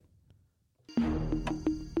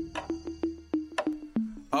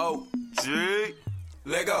Oh, G.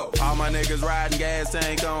 Let go. All my niggas riding gas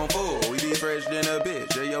tank on full. We be fresh than a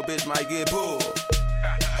bitch. Yeah, your bitch might get pulled.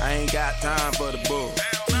 I ain't got time for the bull.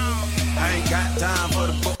 I ain't got time for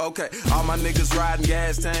the bull. Okay, all my niggas riding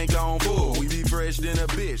gas tank on full. We be fresh than a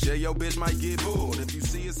bitch. Yeah, your bitch might get pulled. If you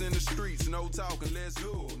see us in the streets, no talking, let's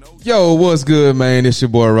go. Yo, what's good, man? It's your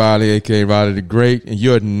boy Riley, aka Riley the Great, and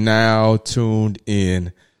you're now tuned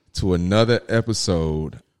in to another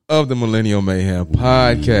episode of the Millennial Mayhem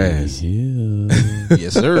Podcast. Yeah.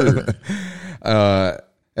 Yes, sir.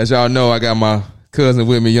 As y'all know, I got my cousin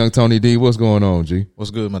with me, Young Tony D. What's going on, G?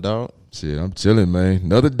 What's good, my dog? Shit, I'm chilling, man.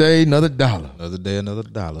 Another day, another dollar. Another day, another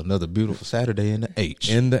dollar. Another beautiful Saturday in the H.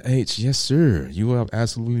 In the H, yes, sir. You are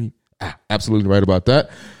absolutely right about that.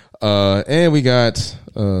 And we got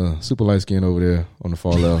super light skin over there on the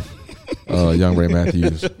far left. Young Ray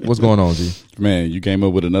Matthews. What's going on, G? Man, you came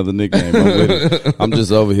up with another nickname. I'm with it. I'm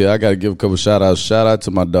just over here. I got to give a couple shout outs. Shout out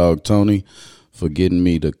to my dog Tony for getting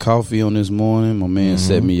me the coffee on this morning. My man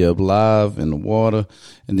set me up live in the water.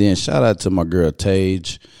 And then shout out to my girl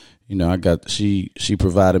Tage. You know, she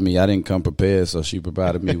provided me. I didn't come prepared, so she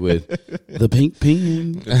provided me with the pink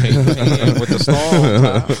pen. With the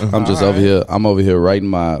star. I'm just over here. I'm over here writing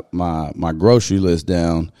my grocery list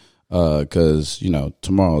down. Cause you know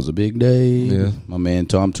tomorrow's a big day. Yeah. My man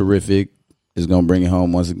Tom Terrific is gonna bring it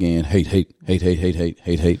home once again. Hate. Ain't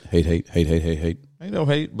no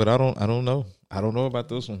hate, but I don't know. I don't know about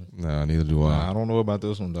this one. Nah, neither do I. I don't know about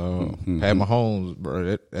this one, dog. Pat Mahomes,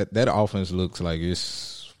 bro. That offense looks like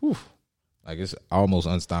it's almost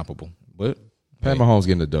unstoppable. But Pat Mahomes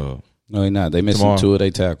getting the dub. No, he not. They missing two of their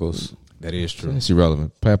tackles. That is true. It's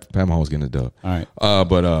irrelevant. Pat Mahomes getting the dub. All right.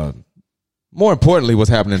 But more importantly, what's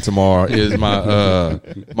happening tomorrow is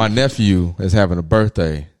my nephew is having a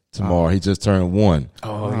birthday tomorrow. He just turned 1.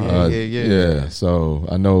 Oh, yeah. So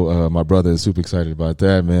I know my brother is super excited about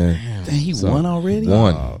that, man. Dang, he won already?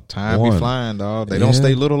 Won. Time be flying, dog. They don't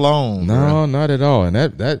stay little long. No, bro. not at all. And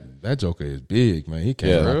that joker is big, man. He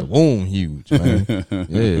came out the womb huge, man.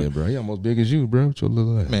 Yeah, bro. He almost big as you, bro. With your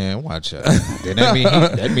little ass. Man, watch out.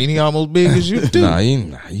 That mean he almost big as you too.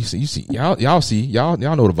 You see, y'all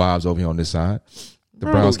know the vibes over here on this side. The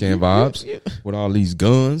brown skin vibes with all these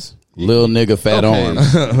guns. Little nigga, fat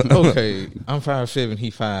arms. Okay, I'm 5'7", he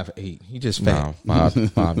 5'8". He just fat. Nah,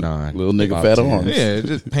 5'9". Little nigga, fat arms. Yeah,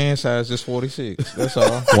 just pant size just 46. That's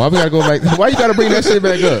all. Why we gotta go back? Why you gotta bring that shit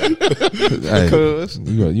back up? Because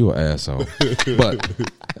you an asshole.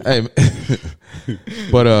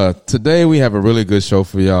 But today we have a really good show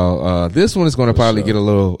for y'all. This one is going to probably get a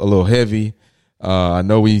little heavy. I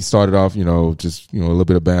know we started off, just a little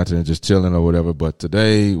bit of banter and just chilling or whatever. But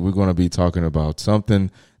today we're going to be talking about something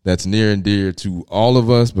that's near and dear to all of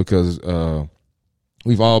us because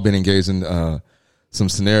we've all been engaged in some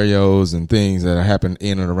scenarios and things that happen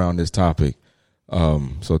in and around this topic.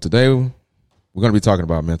 So today we're going to be talking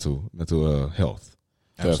about mental health.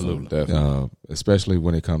 Absolutely. Especially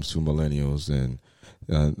when it comes to millennials and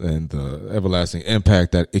the everlasting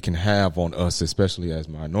impact that it can have on us, especially as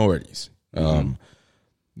minorities.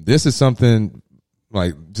 This is something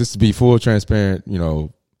like, just to be full transparent,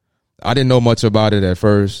 I didn't know much about it at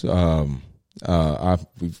first. We've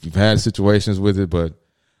had situations with it, but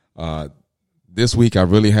this week I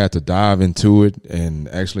really had to dive into it and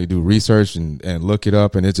actually do research and look it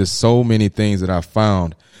up. And it's just so many things that I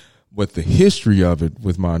found with the history of it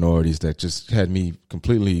with minorities that just had me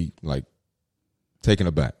completely taken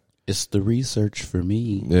aback. It's the research for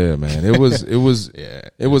me. Yeah, man. It was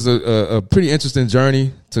a pretty interesting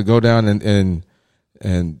journey to go down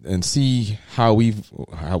and see how we've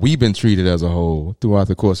been treated as a whole throughout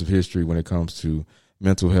the course of history when it comes to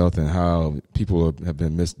mental health and how people have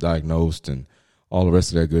been misdiagnosed and all the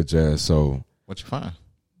rest of that good jazz. So what you find?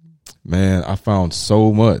 Man, I found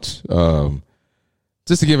so much.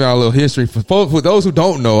 Just to give y'all a little history for those who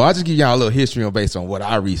don't know, I'll just give y'all a little history based on what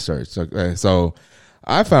I researched. Okay, so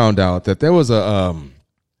I found out that there was a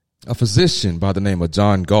physician by the name of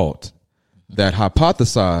John Galt that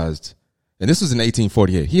hypothesized, and this was in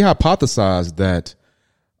 1848. He hypothesized that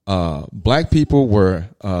black people were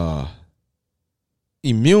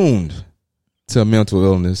immune to mental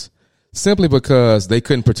illness simply because they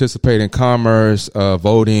couldn't participate in commerce,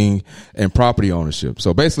 voting, and property ownership.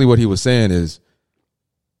 So basically what he was saying is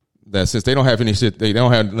that since they don't have any shit, they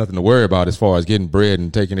don't have nothing to worry about as far as getting bread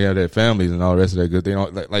and taking care of their families and all the rest of that good. They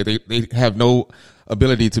don't they have no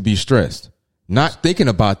ability to be stressed, not thinking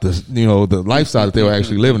about the lifestyle that they were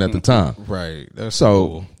actually living at the time. Right. That's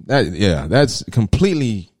that's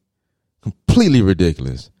completely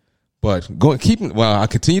ridiculous. But I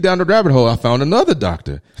continued down the rabbit hole. I found another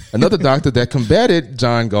doctor that combated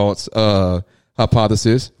John Galt's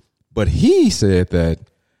hypothesis, but he said that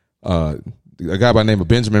a guy by the name of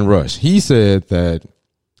Benjamin Rush, he said that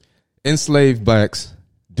enslaved blacks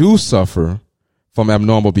do suffer from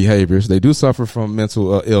abnormal behaviors. They do suffer from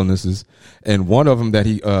mental illnesses, and one of them that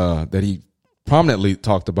he prominently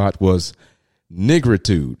talked about was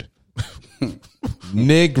nigritude.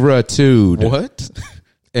 Nigritude. What?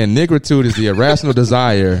 And nigritude is the irrational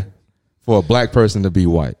desire for a black person to be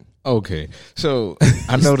white. Okay, so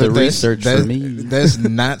I know the that research for me. that's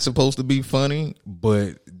not supposed to be funny,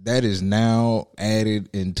 but that is now added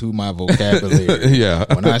into my vocabulary. Yeah.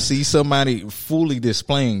 When I see somebody fully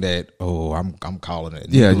displaying that, I'm calling it.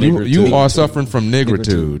 Yeah, you nigritude. are suffering from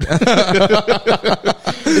nigritude.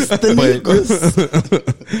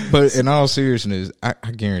 But in all seriousness, I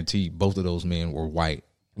guarantee both of those men were white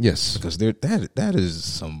Yes, because that is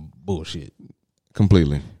some bullshit.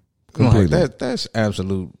 completely. Like, that's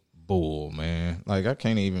absolute bull, man. Like I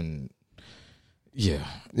can't even. Yeah,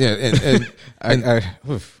 Yeah, and I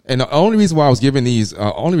the only reason why I was given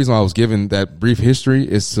that brief history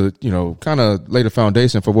is to, kind of lay the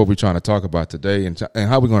foundation for what we're trying to talk about today and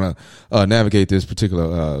how we're going to navigate this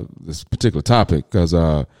particular topic, because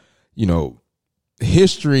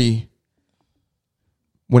history,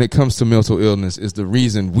 when it comes to mental illness, is the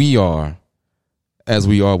reason we are as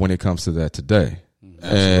we are when it comes to that today.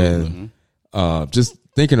 Absolutely. And just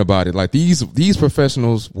thinking about it, like these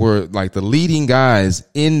professionals were like the leading guys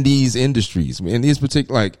in these industries. In these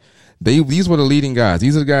particular, these were the leading guys.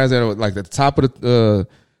 These are the guys that are like at the top of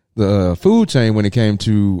the food chain when it came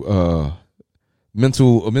to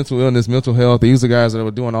mental illness, mental health. These are the guys that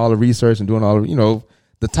were doing all the research and doing all the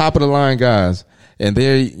the top of the line guys. And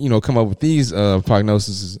they come up with these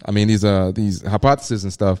prognoses. I mean these hypotheses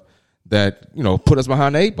and stuff that put us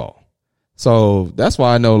behind the 8 ball. So that's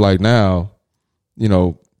why I know, like, now,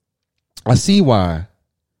 I see why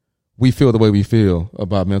we feel the way we feel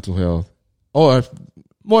about mental health, or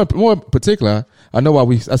more particular, I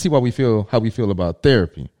see why we feel how we feel about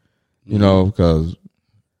therapy, because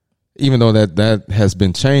even though that has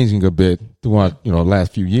been changing a bit throughout, the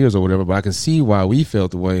last few years or whatever, but I can see why we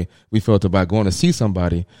felt the way we felt about going to see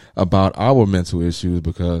somebody about our mental issues,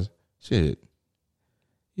 because shit,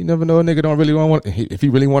 you never know a nigga don't really want if he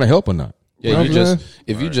really want to help or not. Yeah,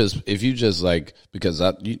 if you just like, because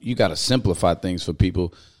you got to simplify things for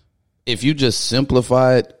people. If you just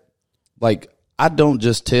simplify it, like, I don't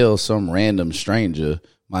just tell some random stranger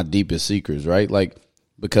my deepest secrets, right? Like,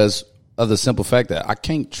 because of the simple fact that I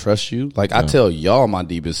can't trust you. Like, I tell y'all my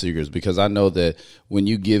deepest secrets because I know that when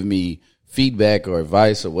you give me feedback or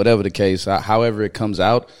advice or whatever the case, however it comes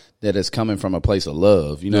out, that it's coming from a place of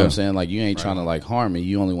love. You know what I'm saying? Like, you ain't trying to like harm me.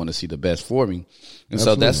 You only want to see the best for me. And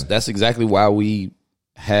Absolutely. so that's exactly why we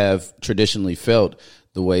have traditionally felt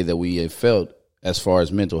the way that we have felt as far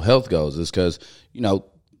as mental health goes, is because,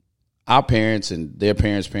 our parents and their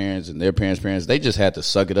parents' parents and their parents' parents, they just had to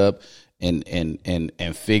suck it up and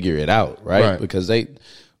figure it out. Right. Because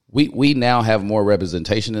we now have more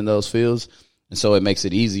representation in those fields. And so it makes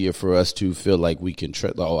it easier for us to feel like we can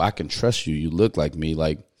I can trust you. You look like me.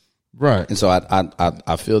 Like, Right. And so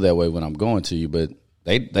I feel that way when I'm going to you, but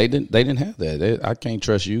they didn't have that. I can't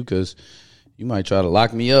trust you because you might try to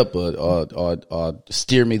lock me up or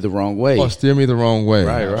steer me the wrong way. Or steer me the wrong way.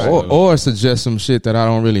 Right. Or suggest some shit that I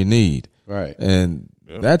don't really need. Right. And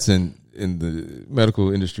that's in the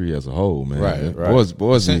medical industry as a whole, man. Right.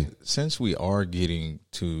 Boys, since we are getting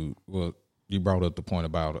to, well, you brought up the point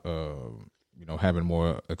about having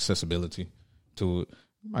more accessibility to it.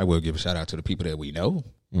 Might well give a shout out to the people that we know.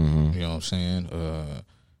 Mm-hmm. You know what I'm saying?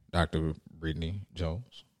 Dr. Brittany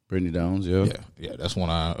Jones. Brittany Jones, Yeah. That's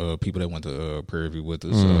one of our people that went to Prairie View with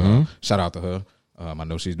us. Shout out to her. I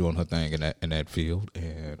know she's doing her thing in that field.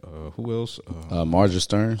 And who else? Marja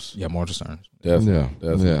Stearns. Yeah, Marja Stearns.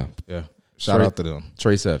 Definitely. Yeah. Shout out to them.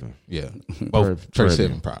 Trey 7. Yeah. Both Trey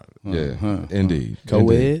 7 probably. Yeah. Indeed.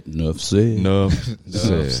 Co-ed. Enough said. Enough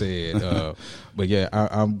said. But yeah,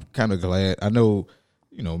 I'm kind of glad. I know,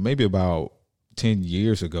 maybe about 10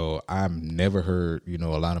 years ago, I've never heard, a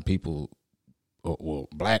lot of people, well,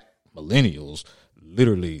 black millennials,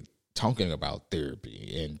 literally talking about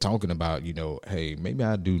therapy and talking about, hey, maybe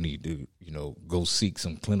I do need to, go seek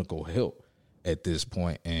some clinical help at this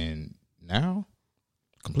point. And now,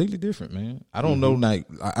 completely different, man. I don't know, like,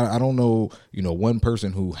 I don't know, one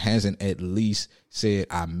person who hasn't at least said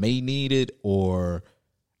I may need it or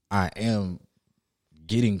I am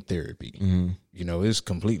getting therapy. It's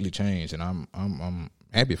completely changed, and I'm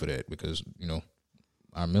happy for that because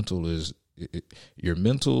our mental is your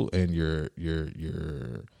mental and your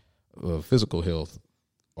physical health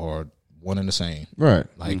are one and the same. Right.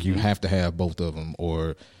 Like you have to have both of them,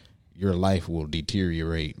 or your life will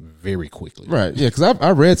deteriorate very quickly. Right. Yeah. Because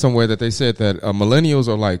I read somewhere that they said that millennials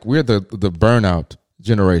are like, we're the burnout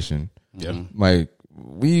generation. Yeah. Like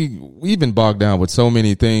we've been bogged down with so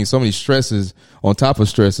many things, so many stresses on top of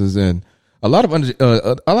stresses, and a lot of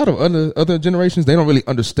other generations, they don't really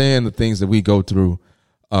understand the things that we go through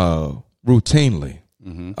routinely.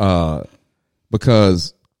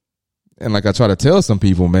 Because, and like I try to tell some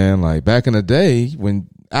people, man, like back in the day when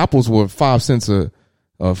apples were 5 cents a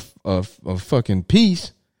fucking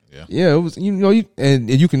piece. Yeah, it was, you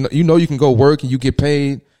can go work and you get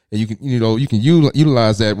paid, and you can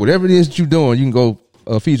utilize that, whatever it is that you're doing, you can go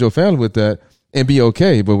feed your family with that and be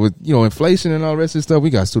okay. But with inflation and all the rest of this stuff, we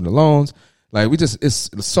got student loans. Like it's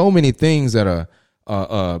so many things that are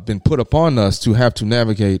been put upon us to have to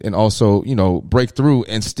navigate and also break through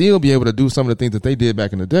and still be able to do some of the things that they did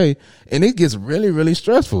back in the day. And it gets really, really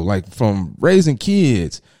stressful. Like from raising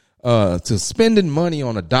kids to spending money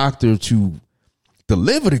on a doctor to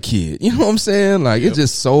deliver the kid. You know what I'm saying? Like It's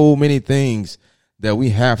just so many things that we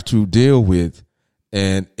have to deal with,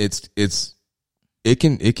 and it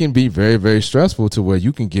can be very, very stressful to where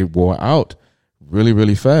you can get wore out really,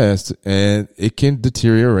 really fast, and it can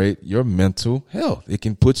deteriorate your mental health. It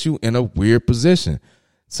can put you in a weird position.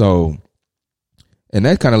 So, and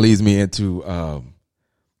that kind of leads me into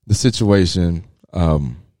the situation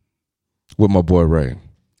with my boy Ray.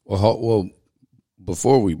 Well,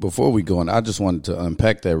 before we go on, I just wanted to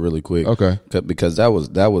unpack that really quick. Okay. Because that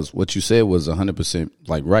was what you said was 100%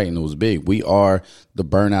 like right, and it was big. We are the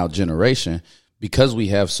burnout generation because we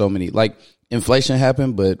have so many, like, inflation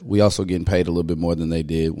happened, but we also getting paid a little bit more than they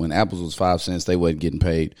did. When apples was 5 cents, they wasn't getting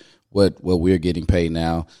paid what we're getting paid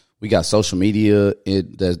now. We got social media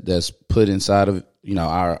that's put inside of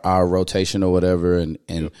our rotation or whatever,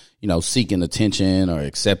 and seeking attention or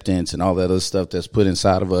acceptance and all that other stuff that's put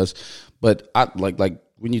inside of us. But I like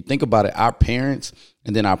when you think about it, our parents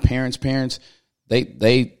and then our parents' parents,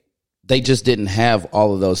 they just didn't have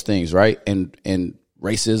all of those things, right? And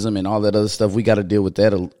racism and all that other stuff, we got to deal with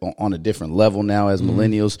that on a different level now as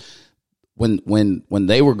millennials. When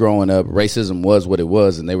they were growing up, racism was what it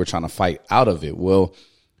was, and they were trying to fight out of it. Well,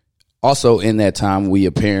 also in that time,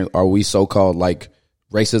 we so-called like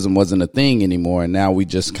racism wasn't a thing anymore, and now we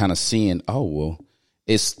just kind of seeing, oh well,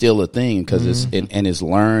 it's still a thing because it's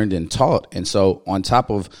learned and taught. And so on top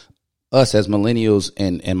of us as millennials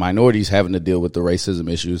and minorities having to deal with the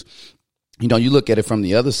racism issues, you look at it from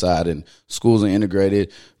the other side, and schools are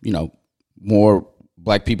integrated. More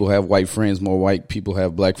black people have white friends, more white people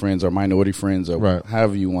have black friends or minority friends, or right,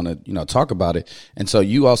 however you want to, talk about it. And so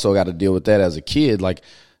you also got to deal with that as a kid. Like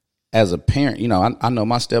as a parent, I know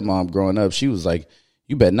my stepmom growing up, she was like,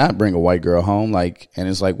 you better not bring a white girl home. Like, and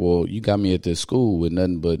it's like, well, you got me at this school with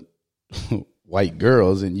nothing but white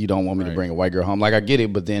girls, and you don't want me to bring a white girl home. Like, I get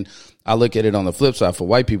it. But then I look at it on the flip side for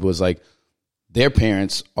white people. It's like, their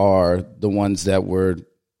parents are the ones that were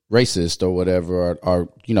racist or whatever, or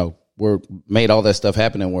were made all that stuff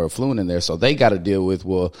happen and were affluent in there. So they got to deal with,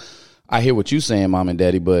 well, I hear what you're saying, mom and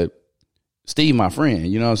daddy, but Steve, my friend,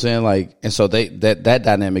 you know what I'm saying? Like, and so that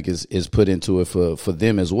dynamic is put into it for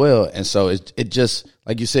them as well. And so it just,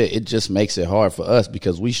 like you said, it just makes it hard for us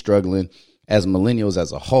because we struggling as millennials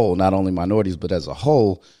as a whole, not only minorities, but as a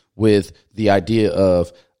whole, with the idea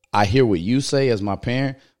of, I hear what you say as my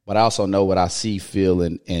parent, but I also know what I see, feel,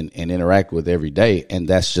 and interact with every day. And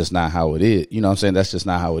that's just not how it is. You know what I'm saying? That's just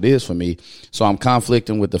not how it is for me. So I'm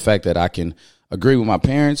conflicting with the fact that I can agree with my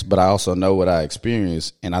parents, but I also know what I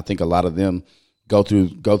experience. And I think a lot of them go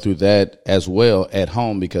through that as well at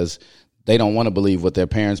home because they don't want to believe what their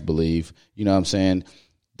parents believe. You know what I'm saying?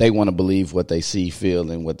 They want to believe what they see,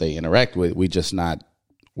 feel, and what they interact with. We just not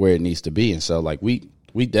where it needs to be. And so like we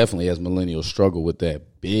definitely as millennials struggle with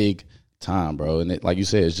that big time, bro. And it, like you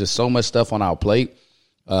said, it's just so much stuff on our plate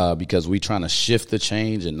because we trying to shift the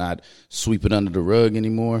change and not sweep it under the rug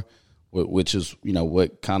anymore, which is,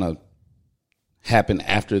 what kind of happened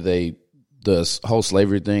after the whole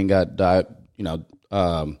slavery thing got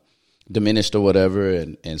diminished or whatever,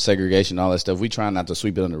 and segregation, all that stuff. We trying not to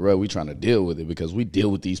sweep it under the rug. We trying to deal with it because we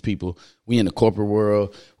deal with these people. We in the corporate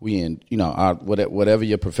world. We in, whatever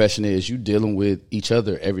your profession is, you dealing with each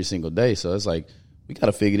other every single day. So it's like, we got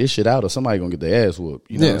to figure this shit out or somebody going to get their ass whooped.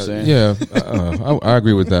 You know what I'm saying? Yeah, I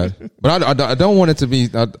agree with that. But I don't want it to be,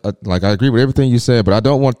 like, I agree with everything you said, but I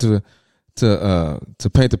don't want to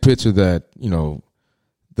paint the picture that,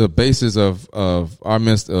 the basis of our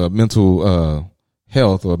mental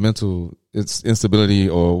health or mental instability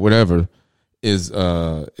or whatever is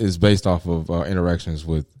based off of our interactions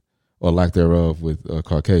with, or lack thereof, with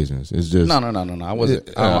Caucasians. It's just no. I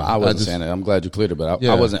wasn't. I wasn't saying that. I'm glad you cleared it, but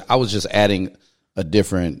I wasn't. I was just adding a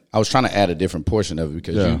different. I was trying to add a different portion of it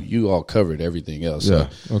because you all covered everything else. So,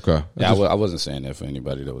 Okay. Yeah, I wasn't saying that for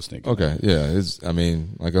anybody that was thinking. Okay. Yeah. It's. I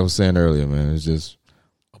mean, like I was saying earlier, man. It's just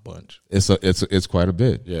A bunch. It's quite a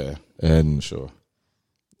bit. Yeah, And sure.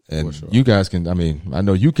 And sure. you guys can. I mean, I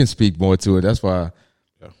know you can speak more to it. That's why.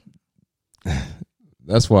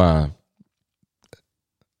 That's why.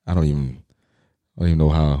 I don't even know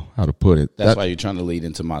how to put it. That's why you're trying to lead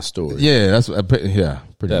into my story. Yeah,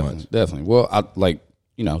 pretty much. Definitely. Well, I like,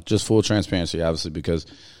 just full transparency, obviously, because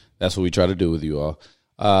that's what we try to do with you all.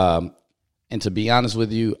 And to be honest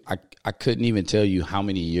with you, I couldn't even tell you how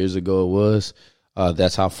many years ago it was.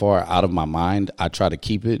 That's how far out of my mind I try to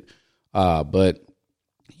keep it. But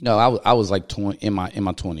I was like in my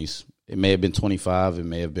 20s. It may have been 25. It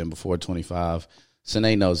may have been before 25.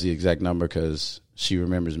 Sine knows the exact number because she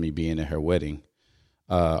remembers me being at her wedding.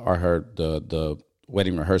 Or the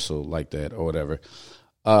wedding rehearsal like that or whatever.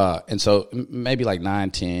 And so maybe like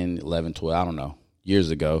 9, 10, 11, 12, I don't know,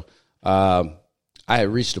 years ago, I had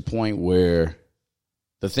reached a point where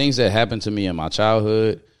the things that happened to me in my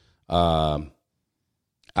childhood, I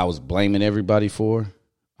was blaming everybody for.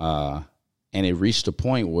 And it reached a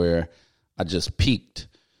point where I just peaked.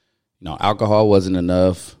 Alcohol wasn't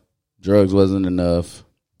enough. Drugs wasn't enough.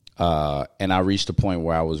 And I reached a point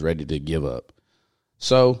where I was ready to give up.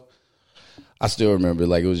 So I still remember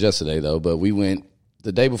like it was yesterday though, but we went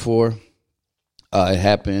the day before it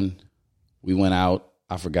happened. We went out.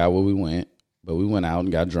 I forgot where we went, but we went out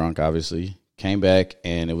and got drunk, obviously. Came back,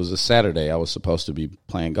 and it was a Saturday. I was supposed to be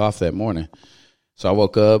playing golf that morning. So I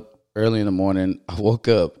woke up early in the morning. I woke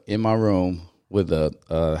up in my room with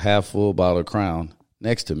a half-full bottle of Crown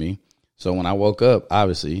next to me. So when I woke up,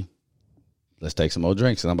 obviously, let's take some more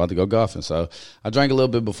drinks, and I'm about to go golfing. So I drank a little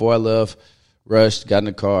bit before I left. Rushed, got in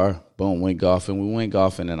the car, boom, went golfing. We went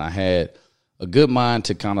golfing, and I had a good mind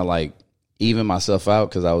to kind of like even myself out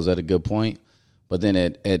because I was at a good point. But then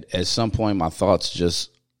at some point, my thoughts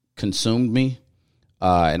just consumed me,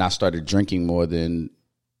 and I started drinking more than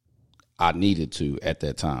I needed to at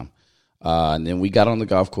that time. And then we got on the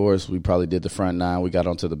golf course. We probably did the front nine. We got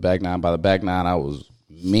onto the back nine. By the back nine, I was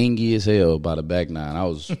mingy as hell. By the back nine, I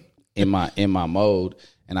was in my mode,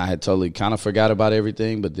 and I had totally kind of forgot about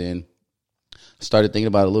everything. But then started thinking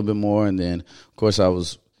about it a little bit more, and then of course I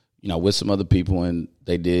was, with some other people, and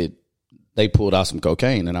they pulled out some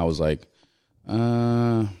cocaine, and I was like,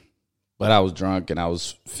 but I was drunk and I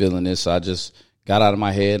was feeling this, so I just got out of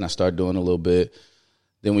my head and I started doing a little bit.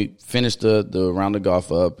 Then we finished the round of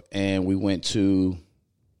golf up, and we went to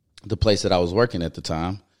the place that I was working at the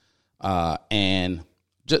time, and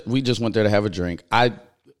we just went there to have a drink. I,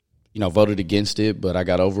 voted against it, but I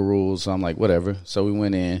got overruled, so I'm like, whatever. So we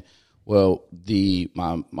went in. Well,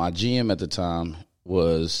 my GM at the time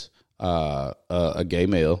was a gay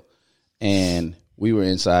male, and we were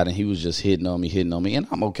inside, and he was just hitting on me, and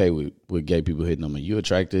I'm okay with gay people hitting on me. You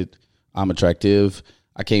attracted, I'm attractive.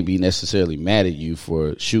 I can't be necessarily mad at you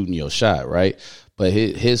for shooting your shot, right? But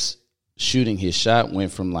his shooting his shot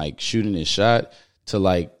went from like shooting his shot to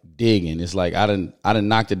like digging. It's like I done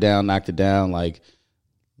knocked it down, like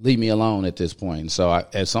leave me alone at this point. And so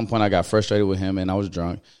at some point I got frustrated with him, and I was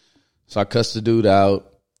drunk. So I cussed the dude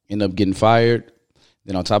out, ended up getting fired.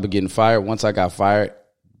 Then on top of getting fired, once I got fired,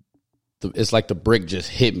 it's like the brick just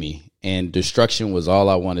hit me, and destruction was all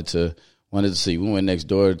I wanted to see. We went next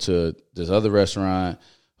door to this other restaurant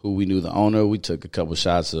who we knew the owner. We took a couple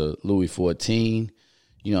shots of Louis 14.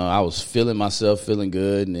 I was feeling myself, feeling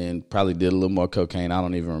good, and then probably did a little more cocaine. I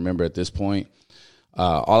don't even remember at this point.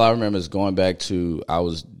 All I remember is going back to, I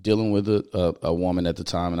was dealing with a woman at the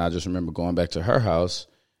time, and I just remember going back to her house,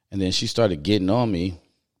 and then she started getting on me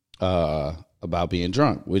about being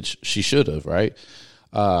drunk, which she should have, right?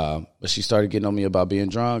 But she started getting on me about being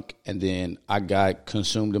drunk, and then I got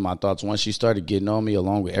consumed in my thoughts. Once she started getting on me,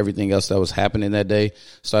 along with everything else that was happening that day,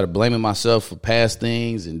 started blaming myself for past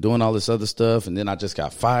things and doing all this other stuff, and then I just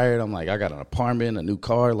got fired. I'm like, I got an apartment, a new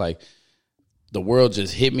car. Like, the world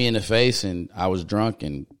just hit me in the face, and I was drunk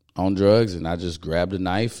and on drugs, and I just grabbed a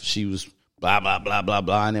knife. She was blah, blah, blah, blah,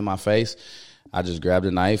 blah, and in my face. I just grabbed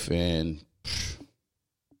a knife and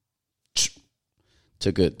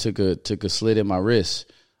took a slit in my wrist,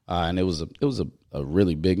 and it was a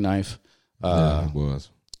really big knife. Yeah, it was.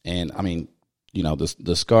 And I mean,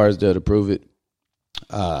 the scars there to prove it.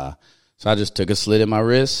 So I just took a slit in my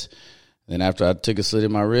wrist. Then after I took a slit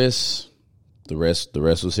in my wrist, the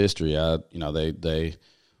rest was history. They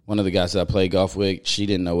one of the guys that I played golf with, she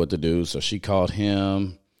didn't know what to do, so she called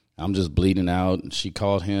him. I'm just bleeding out, and she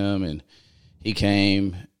called him, and he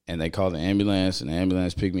came. And they called the ambulance, and the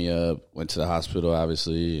ambulance picked me up, went to the hospital,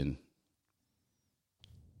 obviously, and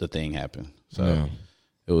the thing happened. So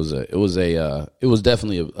it was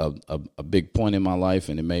definitely a big point in my life,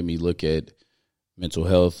 and it made me look at mental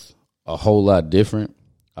health a whole lot different.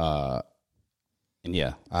 And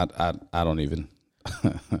yeah, I don't even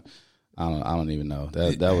I don't even know.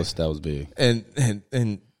 That was big.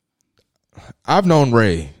 And I've known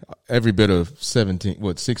Ray every bit of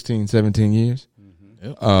 16, 17 years.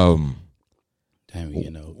 Yep. Damn,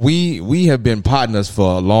 you know. We have been partners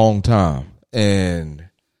for a long time, and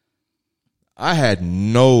I had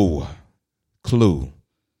no clue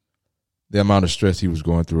the amount of stress he was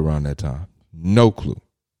going through around that time. No clue.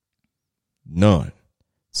 None.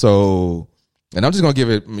 So, and I'm just going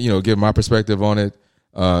to give my perspective on it,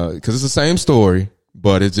 because it's the same story,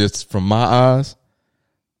 but it's just from my eyes.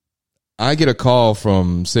 I get a call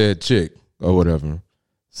from said chick or whatever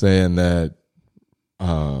saying that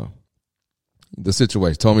the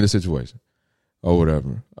situation, told me the situation or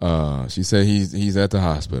whatever. She said he's at the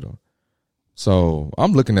hospital. So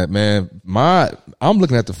I'm looking at, I'm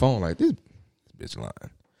looking at the phone like, this bitch lying.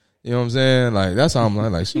 You know what I'm saying? Like, that's how I'm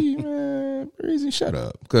like, man, Breezy, shut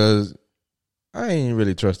up. Because I ain't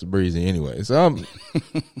really trust the Breezy anyway. So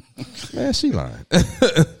man, she lying.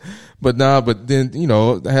 But then,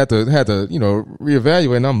 I had to,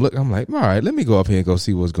 reevaluate, and I'm like, all right, let me go up here and go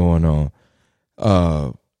see what's going on.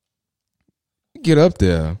 Get up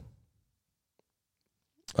there.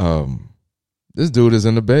 This dude is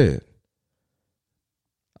in the bed.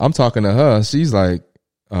 I'm talking to her. She's like,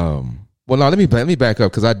 well, no, let me back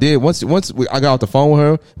up, because I did once I got off the phone with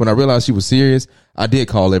her, when I realized she was serious, I did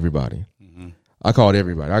call everybody. Mm-hmm. I called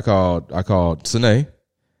everybody. I called Sine.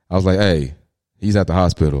 I was like, hey, he's at the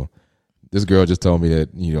hospital. This girl just told me that,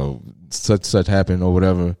 such happened or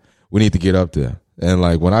whatever. We need to get up there. And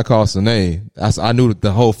like, when I called Sine, I knew that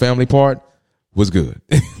the whole family part was good.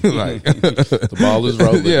 Like, the ball is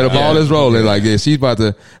rolling. Yeah, the ball is rolling. Like, yeah, she's about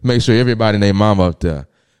to make sure everybody and their mama up there.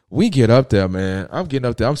 We get up there, man. I'm getting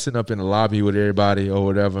up there. I'm sitting up in the lobby with everybody or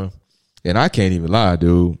whatever. And I can't even lie,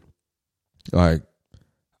 dude. Like,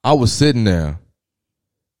 I was sitting there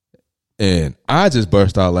and I just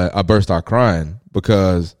burst out crying,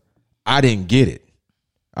 because I didn't get it.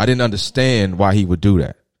 I didn't understand why he would do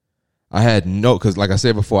that. Because like I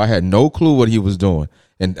said before, I had no clue what he was doing.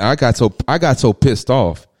 And I got so pissed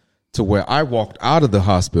off to where I walked out of the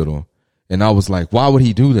hospital and I was like, why would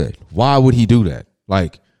he do that? Why would he do that?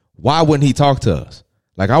 Like, why wouldn't he talk to us?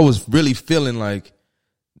 Like, I was really feeling like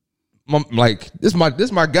this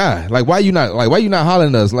my guy. Like, why you not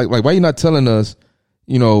hollering at us? Like why you not telling us,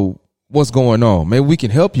 what's going on? Maybe we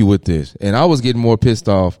can help you with this. And I was getting more pissed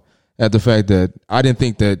off at the fact that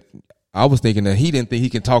I was thinking that he didn't think he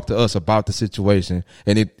can talk to us about the situation,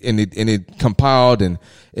 and it compiled and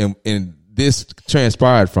this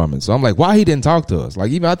transpired from it. So I'm like, why he didn't talk to us?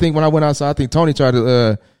 Like, even I think when I went outside, I think Tony tried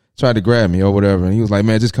to grab me or whatever, and he was like,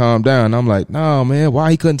 man, just calm down. And I'm like, no, man,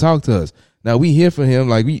 why he couldn't talk to us? Now we here for him.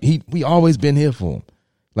 Like, we always been here for him.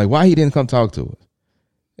 Like, why he didn't come talk to us?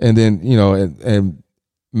 And then, and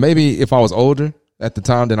maybe if I was older at the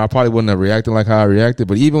time, then I probably wouldn't have reacted like how I reacted.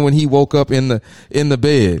 But even when he woke up in the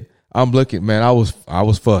bed, I'm looking, man, I was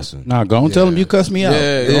fussing. Nah, go and tell him you cussed me out.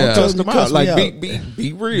 Yeah. Cuss them out. Like,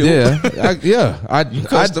 be real. I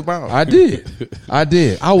cussed them out. I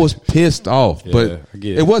did. I was pissed off, but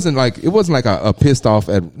it wasn't like a pissed off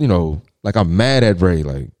at, like I'm mad at Ray.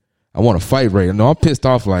 Like, I want to fight Ray. No, I'm pissed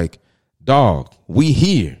off like, dog, we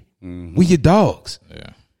here. Mm-hmm. We your dogs.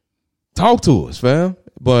 Yeah. Talk to us, fam.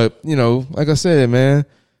 But, like I said, man,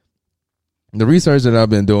 the research that I've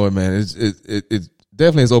been doing, man, it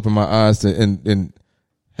definitely has opened my eyes to, and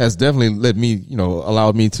has definitely led me,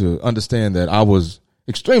 allowed me to understand that I was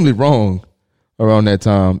extremely wrong around that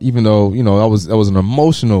time. Even though, that was an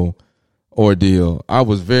emotional ordeal, I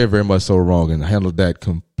was very, very much so wrong and handled that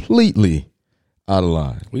completely out of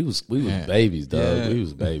line. We was babies, dog. Yeah. We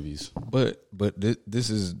was babies. But this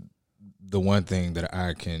is the one thing that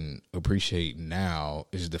I can appreciate now,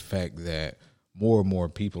 is the fact that more and more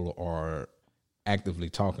people are actively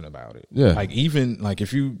talking about it. Yeah. Like, even like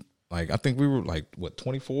if you, like, I think we were like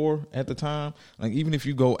 24 at the time. Like, even if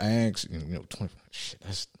you go ask, 20,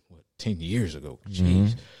 that's 10 years ago. Jeez.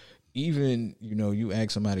 Mm-hmm. Even, you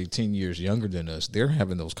ask somebody 10 years younger than us, they're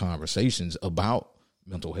having those conversations about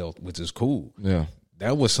mental health, which is cool. Yeah.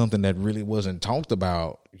 That was something that really wasn't talked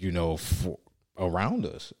about, for around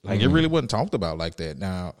us. Like, mm-hmm. It really wasn't talked about like that.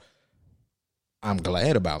 Now, I'm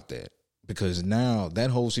glad about that, because now that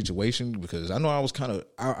whole situation, because I know I was kind of,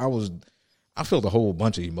 I felt a whole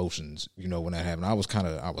bunch of emotions, when that happened. I was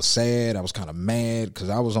sad. I was kind of mad, because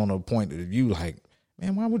I was on a point of view like,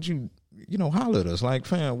 man, why would you, holler at us? Like,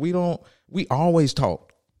 fam, we always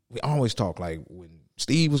talk. We always talk. Like, when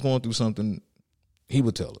Steve was going through something, he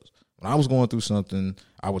would tell us. When I was going through something,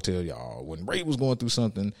 I would tell y'all. When Ray was going through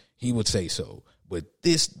something, he would say so. But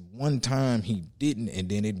this one time he didn't, and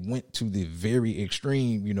then it went to the very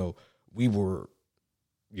extreme. We were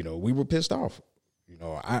pissed off.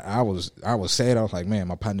 I was sad. I was like, man,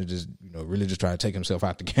 my partner just, really just tried to take himself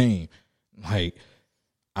out the game. Like,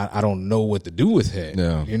 I don't know what to do with that.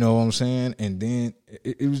 Yeah. You know what I'm saying? And then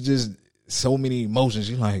it was just so many emotions.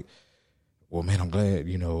 You're like, well, man, I'm glad,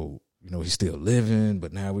 he's still living,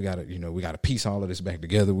 but now we gotta piece all of this back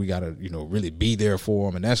together. We gotta, really be there for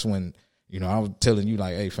him. And that's when, I was telling you,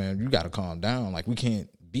 like, hey, fam, you gotta calm down. Like, we can't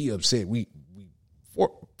be upset.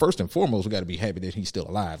 First and foremost, we gotta be happy that he's still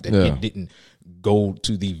alive, that it didn't go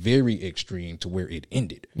to the very extreme to where it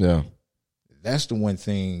ended. Yeah. That's the one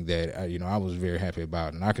thing that, I was very happy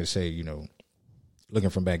about. And I can say, looking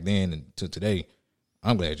from back then and to today,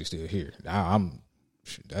 I'm glad you're still here.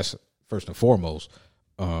 That's first and foremost.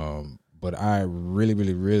 But I really,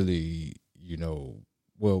 really, really,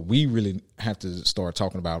 we really have to start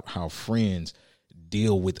talking about how friends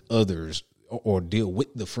deal with others or deal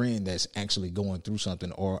with the friend that's actually going through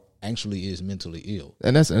something or actually is mentally ill.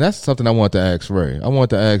 And that's something I want to ask Ray. I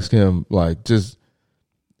want to ask him, like, just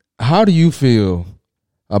how do you feel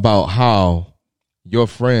about how your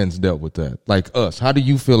friends dealt with that? Like us, how do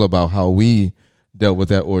you feel about how we dealt with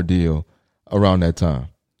that ordeal around that time?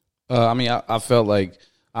 I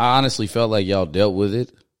honestly felt like y'all dealt with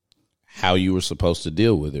it how you were supposed to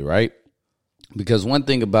deal with it, right? Because one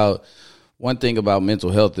thing about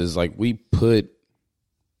mental health is, like, we put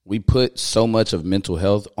so much of mental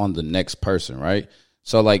health on the next person, right?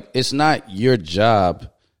 So, like, it's not your job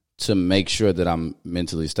to make sure that I'm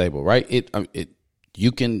mentally stable, right?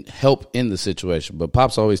 You can help in the situation, but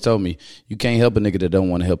Pops always told me you can't help a nigga that don't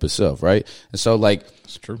want to help himself, right? And so, like,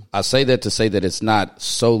 it's true. I say that to say that it's not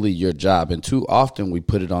solely your job, and too often we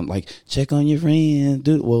put it on, like, check on your friend,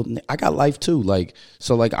 dude. Well, I got life too, like,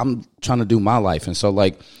 so, like, I'm trying to do my life, and so,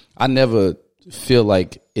 like, I never feel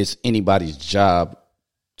like it's anybody's job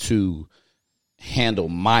to handle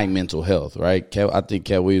my mental health, right? I think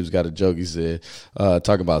Cat Williams got a joke. He said,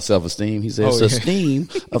 talk about self-esteem. He said, esteem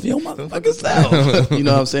of your motherfucking self. You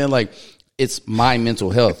know what I'm saying? Like, it's my mental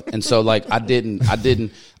health. And so, like, I didn't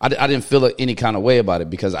feel any kind of way about it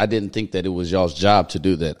because I didn't think that it was y'all's job to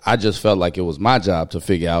do that. I just felt like it was my job to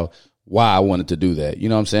figure out why I wanted to do that. You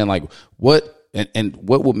know what I'm saying? Like, what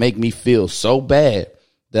would make me feel so bad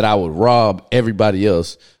that I would rob everybody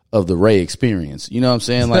else of the Ray experience. You know what I'm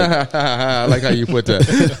saying? Like, I like how you put that.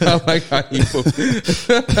 I like how you put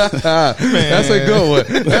that. That's a good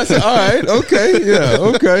one. That's all right. Okay. Yeah.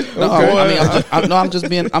 Okay.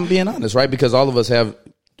 I'm being honest, right? Because all of us have,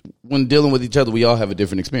 when dealing with each other, we all have a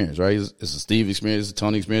different experience, right? It's a Steve experience, it's a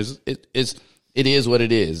Tony experience. It is what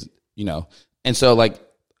it is, And so, like,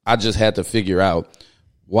 I just had to figure out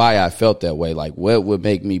why I felt that way. Like, what would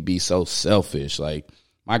make me be so selfish? Like,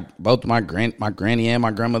 both my granny and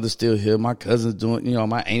my grandmother still here. My cousins doing,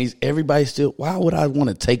 my aunties, everybody still. Why would I want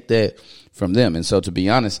to take that from them? And so, to be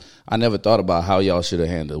honest, I never thought about how y'all should have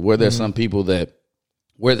handled. Were there some people that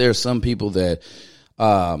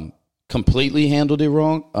completely handled it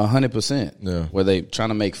wrong? 100%. Yeah. Were they trying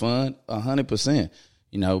to make fun? 100%.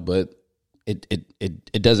 But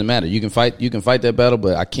it doesn't matter. You can fight that battle,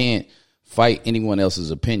 but I can't fight anyone else's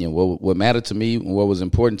opinion. What mattered to me, what was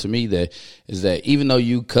important to me, is that even though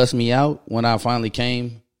you cussed me out when I finally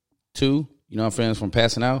came to, friends from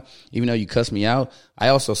passing out, even though you cussed me out, I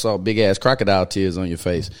also saw big ass crocodile tears on your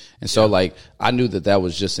face. And so, like, I knew that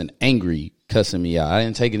was just an angry cussing me out. I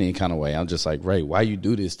didn't take it any kind of way. I'm just like, Ray, why you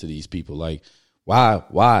do this to these people? Like,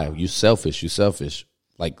 why? You selfish.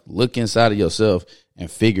 Like, look inside of yourself and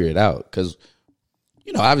figure it out. Because,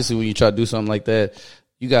 obviously when you try to do something like that,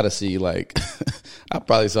 you got to see, like, I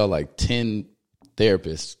probably saw like 10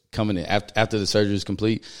 therapists coming in after the surgery is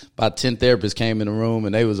complete. About 10 therapists came in the room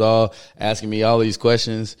and they was all asking me all these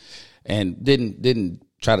questions and didn't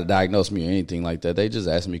try to diagnose me or anything like that. They just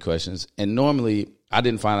asked me questions. And normally, I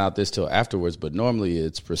didn't find out this till afterwards, but normally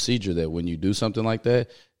it's procedure that when you do something like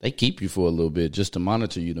that, they keep you for a little bit just to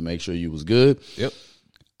monitor you to make sure you was good. Yep.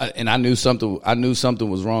 And I knew something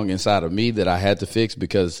was wrong inside of me that I had to fix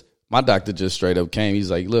because my doctor just straight up came. He's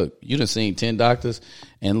like, look, you done seen 10 doctors.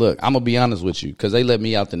 And look, I'm going to be honest with you because they let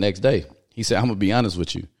me out the next day. He said, I'm going to be honest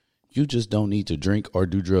with you. You just don't need to drink or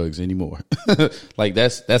do drugs anymore. Like,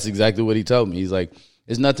 that's exactly what he told me. He's like,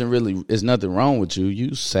 there's nothing wrong with you.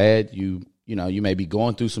 You sad. You may be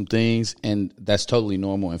going through some things and that's totally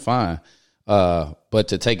normal and fine. But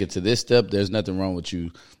to take it to this step, there's nothing wrong with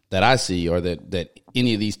you that I see or that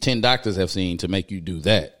any of these 10 doctors have seen to make you do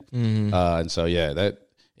that. Mm-hmm. And so, yeah,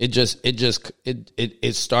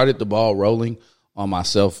 it started the ball rolling on my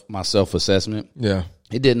self assessment. Yeah.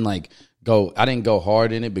 It didn't I didn't go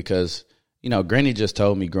hard in it because, Granny just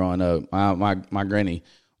told me growing up, my granny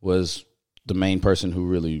was the main person who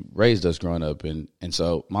really raised us growing up. And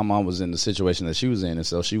so my mom was in the situation that she was in. And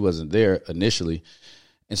so she wasn't there initially.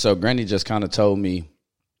 And so Granny just kind of told me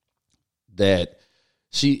that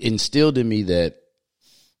she instilled in me that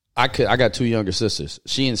I got 2 younger sisters.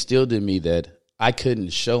 She instilled in me that I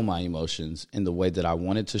couldn't show my emotions in the way that I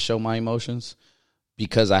wanted to show my emotions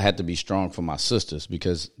because I had to be strong for my sisters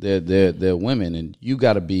because they're women and you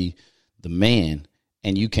got to be the man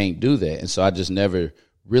and you can't do that. And so I just never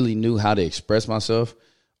really knew how to express myself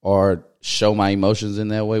or show my emotions in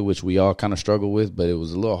that way, which we all kind of struggle with. But it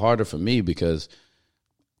was a little harder for me because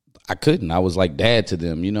I couldn't. I was like dad to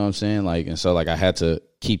them, you know what I'm saying? And so I had to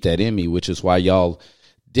keep that in me, which is why y'all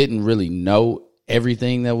didn't really know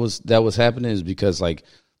everything that was happening is because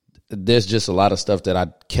there's just a lot of stuff that I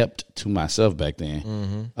kept to myself back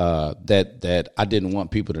then that I didn't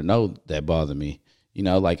want people to know that bothered me.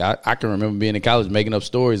 I can remember being in college making up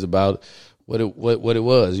stories about what it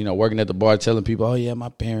was, working at the bar telling people, oh, yeah, my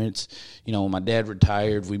parents, when my dad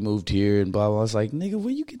retired, we moved here and blah, blah. I was like, nigga,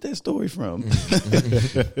 where you get that story from?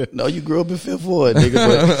 No, you grew up in Fifth Ward,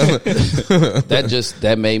 nigga. But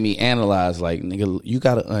that made me analyze, nigga, you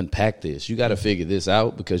got to unpack this. You got to figure this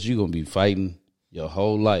out because you're going to be fighting your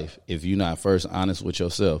whole life if you're not first honest with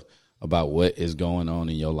yourself about what is going on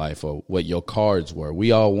in your life or what your cards were.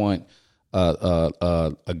 We all want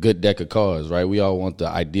a good deck of cards, right? We all want the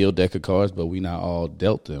ideal deck of cards, but we not all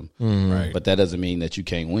dealt them, right? But that doesn't mean that you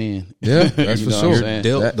can't win. Yeah, that's for sure. You're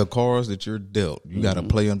dealt the cards that you're dealt. You got to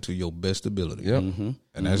play unto your best ability. Yep.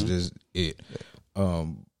 And that's just it.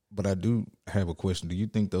 But I do have a question. Do you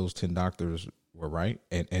think those 10 doctors were right?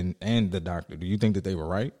 And the doctor, do you think that they were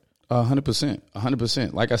right?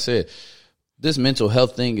 100%. Like I said, this mental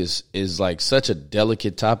health thing is such a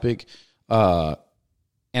delicate topic.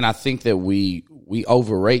 And I think that we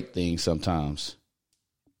overrate things sometimes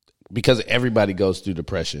because everybody goes through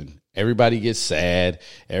depression. Everybody gets sad.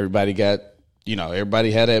 Everybody got,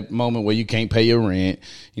 everybody had that moment where you can't pay your rent.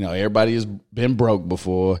 Everybody has been broke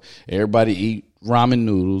before. Everybody eat ramen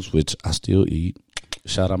noodles, which I still eat.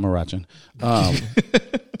 Shout out Marachin.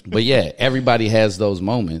 But yeah, everybody has those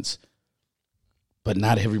moments, but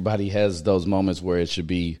not everybody has those moments where it should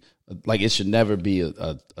be it should never be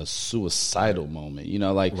a suicidal moment,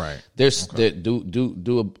 right. There's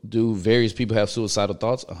do various people have suicidal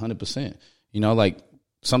thoughts? 100%.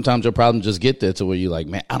 Sometimes your problem just get there to where you're like,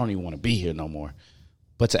 man, I don't even want to be here no more.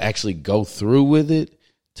 But to actually go through with it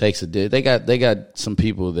takes a day. They got some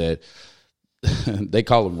people that they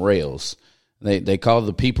call them rails. They call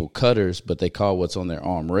the people cutters, but they call what's on their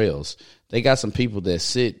arm rails. They got some people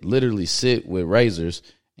that literally sit with razors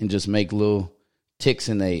and just make little ticks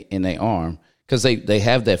in their arm because they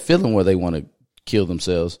have that feeling where they want to kill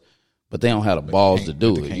themselves, but they don't have the balls to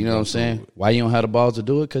do it. You know what I'm saying? Why you don't have the balls to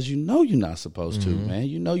do it? Because you're not supposed to, man.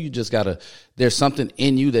 You just gotta. There's something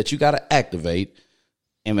in you that you gotta activate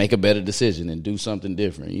and make a better decision and do something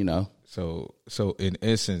different. So in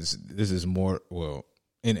essence, this is more. Well,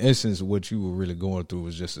 in essence, what you were really going through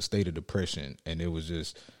was just a state of depression, and it was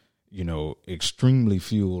just extremely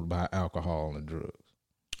fueled by alcohol and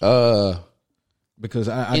drugs. Because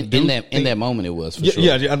in that moment it was for sure.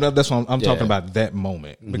 Yeah, that's what I'm talking about, that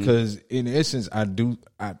moment. Because in essence, I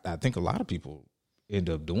think a lot of people end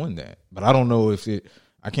up doing that, but I don't know if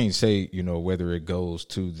I can't say whether it goes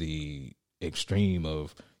to the extreme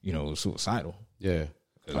of suicidal. Yeah,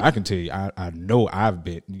 I can tell you, I know I've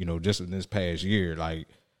been just in this past year, I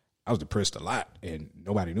was depressed a lot and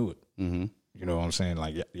nobody knew it. You know what I'm saying?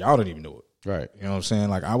 Y'all didn't even know it, right? You know what I'm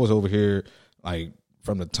saying? I was over here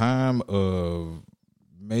from the time of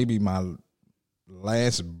maybe my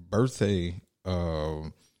last birthday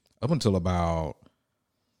up until about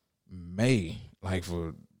May,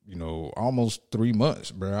 for almost 3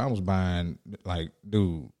 months, bro. I was buying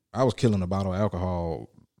I was killing a bottle of alcohol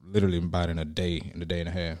literally about in a day and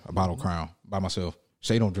a half, a bottle of Crown by myself.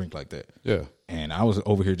 Shay don't drink like that. Yeah. And I was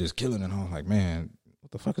over here just killing it. And I was like, man,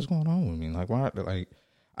 what the fuck is going on with me? Why?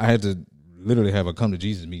 I had to literally have a come to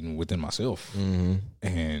Jesus meeting within myself.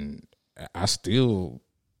 And I still,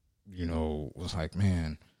 was like,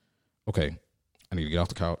 man, okay, I need to get off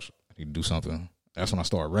the couch. I need to do something. That's when I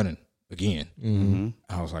started running again.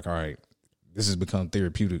 I was like, all right, this has become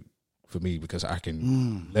therapeutic for me because I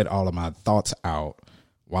can let all of my thoughts out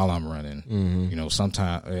while I'm running.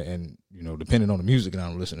 Sometimes, and depending on the music that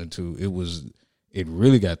I'm listening to, it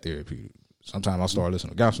really got therapeutic. Sometimes I started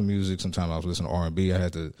listening to gospel music. Sometimes I was listening to R&B. I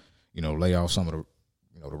had to, lay off some of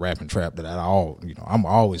the, the rap and trap that I'm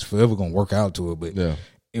always forever gonna work out to it, but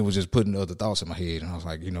it was just putting other thoughts in my head, and I was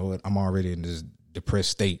like, you know what, I'm already in this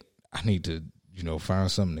depressed state. I need to, find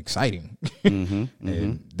something exciting,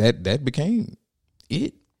 and that became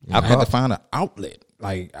it. I had to find an outlet.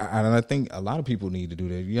 Like, I think a lot of people need to do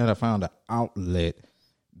that. You got to find an outlet.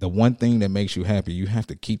 The one thing that makes you happy, you have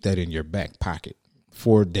to keep that in your back pocket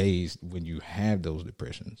for days when you have those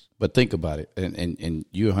depressions. But think about it, and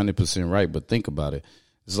you're 100% right, but think about it.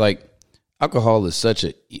 It's like alcohol is such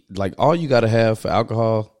like all you got to have for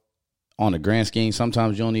alcohol on a grand scheme,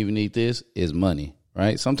 sometimes you don't even need this, is money,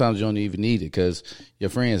 right? Sometimes you don't even need it because your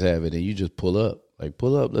friends have it and you just pull up. Like,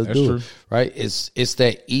 pull up, let's do it, right? It's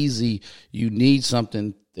that easy. You need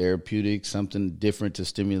something therapeutic, something different to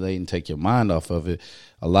stimulate and take your mind off of it.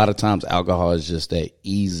 A lot of times alcohol is just that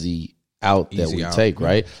easy out that we take,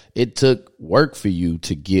 right? It took work for you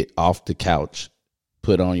to get off the couch,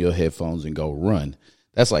 put on your headphones and go run.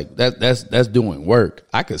 That's like that's doing work.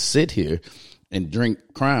 I could sit here and drink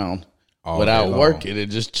Crown without working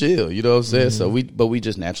and just chill, you know what I'm saying? So we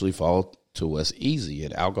just naturally fall to what's easy.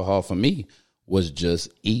 And alcohol for me was just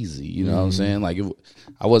easy, you know what I'm saying? Like,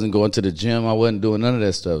 I wasn't going to the gym, I wasn't doing none of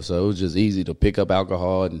that stuff, so it was just easy to pick up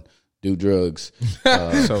alcohol and do drugs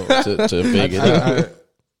to figure it out.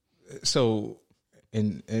 So,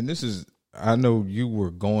 and this is, I know you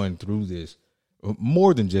were going through this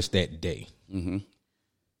more than just that day.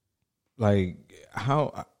 Like,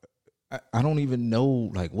 how I don't even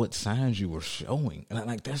know like what signs you were showing, and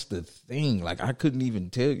like that's the thing. Like, I couldn't even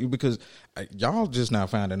tell you because y'all just now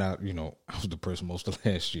finding out. I was depressed most of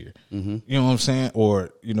last year. You know what I'm saying? Or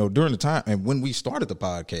during the time and when we started the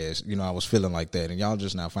podcast, I was feeling like that, and y'all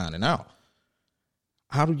just now finding out.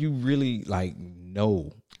 How do you really like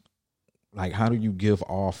know? Like, how do you give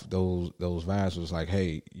off those vibes? It was like,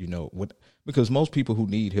 hey, what? Because most people who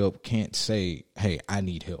need help can't say, hey, I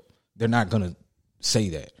need help. They're not gonna say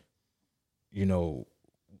that.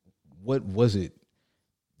 What was it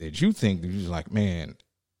that you think that you was like, man,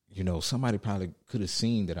 somebody probably could have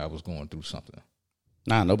seen that I was going through something?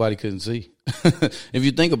 Nah, nobody couldn't see. If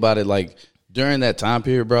you think about it, like during that time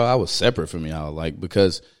period, bro, I was separate from y'all, like,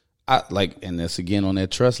 because I like, and that's again on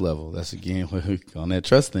that trust level. That's again on that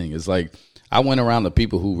trust thing. It's like I went around the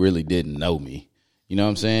people who really didn't know me. You know what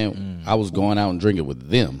I'm saying? I was going out and drinking with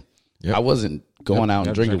them. I wasn't going out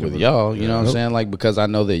and drinking with y'all. You know what I'm saying? Like, because I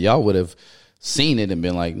know that y'all would have seen it and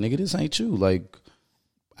been like, nigga, this ain't you. Like,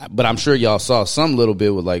 but I'm sure y'all saw some little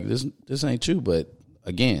bit with like, this ain't you. But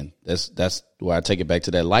again, that's where I take it back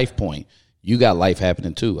to that life point. You got life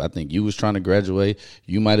happening too. I think you was trying to graduate.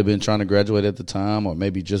 You might have been trying to graduate at the time, or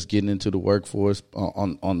maybe just getting into the workforce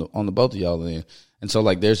on the both of y'all end. And so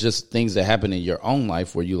like, there's just things that happen in your own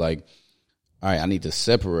life where you like, all right, I need to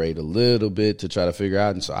separate a little bit to try to figure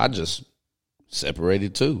out. And so I just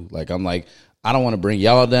separated too. Like, I'm like, I don't want to bring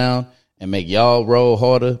y'all down and make y'all roll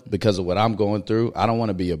harder because of what I'm going through. I don't want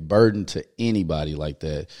to be a burden to anybody like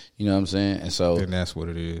that. You know what I'm saying? And so, and that's what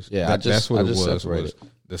it is. Yeah, that's what it was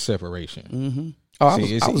the separation. Oh,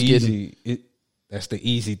 it's easy. That's the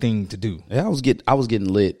easy thing to do. Yeah, I was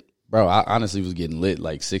getting lit, bro. I honestly was getting lit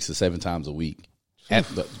like 6 or 7 times a week,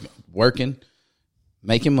 working,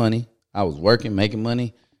 making money. I was working, making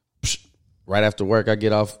money. Right after work, I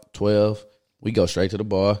get off 12. We go straight to the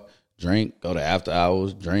bar. Drink, go to after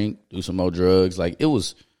hours, drink, do some more drugs. Like, it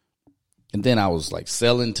was, and then I was like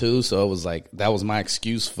selling too. So it was like, that was my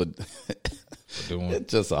excuse for doing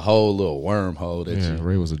just a whole little wormhole.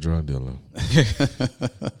 Ray was a drug dealer.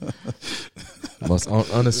 Most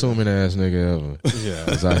unassuming ass nigga ever. Yeah.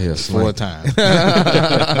 Was out here 4 times.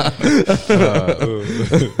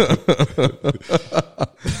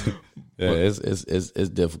 Yeah, it's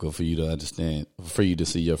difficult for you to understand, for you to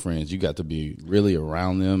see your friends. You got to be really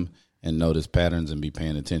around them and notice patterns and be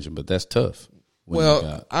paying attention. But that's tough.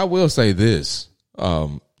 Well, I will say this,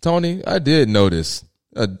 Tony. I did notice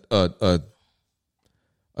a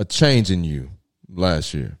change in you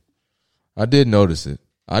last year. I did notice it.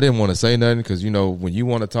 I didn't want to say nothing because when you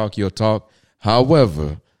want to talk, you'll talk.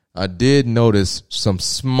 However, I did notice some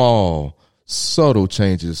small, subtle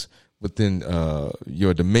changes within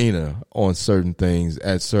your demeanor on certain things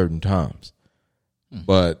at certain times.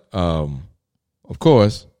 But of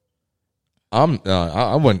course, I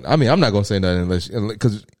wouldn't. I mean, I'm not gonna say nothing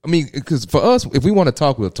because for us, if we want to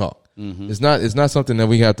talk, we'll talk. It's not something that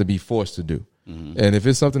we have to be forced to do. And if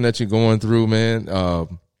it's something that you're going through, man,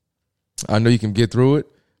 I know you can get through it.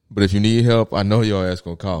 But if you need help, I know your ass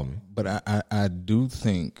gonna call me. But I do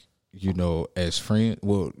think as friends.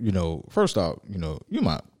 Well, first off, you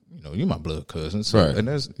my blood cousin, so, right? And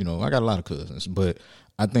that's I got a lot of cousins, but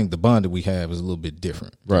I think the bond that we have is a little bit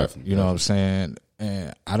different, right? You know what I'm saying?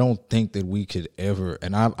 And I don't think that we could ever,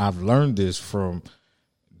 and I've learned this from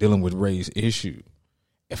dealing with Ray's issue.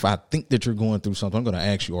 If I think that you're going through something, I'm going to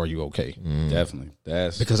ask you, are you okay? Definitely.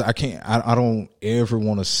 That's Because I can't, I don't ever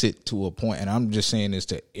want to sit to a point, and I'm just saying this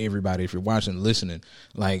to everybody. If you're watching, listening,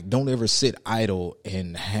 like, don't ever sit idle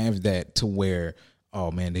and have that to where,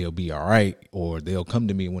 oh man, they'll be all right, or they'll come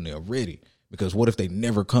to me when they're ready. Because what if they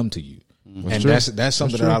never come to you? And that's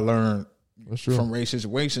something that I learned from Ray's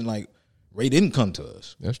situation. Like, Ray didn't come to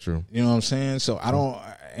us. That's true. You know what I'm saying? So I don't,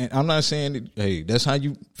 and I'm not saying that, hey, that's how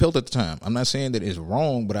you felt at the time. I'm not saying that it's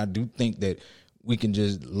wrong, but I do think that we can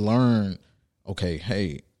just learn, okay,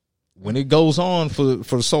 hey, when it goes on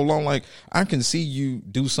for so long, like, I can see you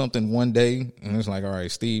do something one day and it's like, all right,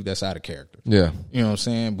 Steve, that's out of character. Yeah. You know what I'm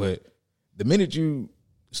saying? But the minute you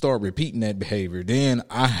start repeating that behavior, then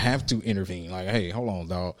I have to intervene. Like, hey, hold on,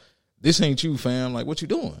 dog. This ain't you, fam. Like, what you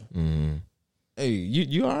doing? Mm-hmm. Hey,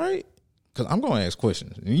 you all right? Because I'm going to ask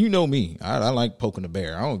questions. And you know me. I like poking the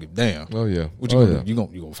bear. I don't give a damn. Oh, yeah. What you oh, gonna yeah. do?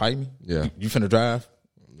 You gonna fight me? Yeah. You finna drive?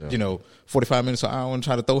 Yeah. 45 minutes an hour and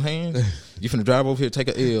try to throw hands? You finna drive over here, take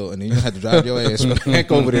a L, and then you have to drive your ass back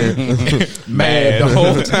over there mad the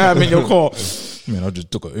whole time in your car. Man, I just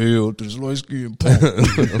took a L to this light skin punk.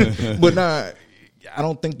 But nah, I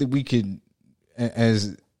don't think that we could,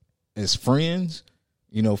 as friends,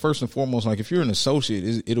 first and foremost, like, if you're an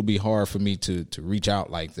associate, it'll be hard for me to reach out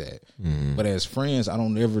like that. But as friends, I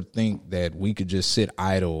don't ever think that we could just sit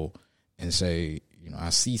idle and say, I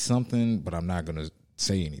see something, but I'm not going to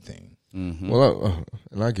say anything. Mm-hmm. Well,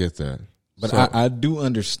 and I get that. But so, I do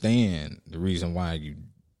understand the reason why you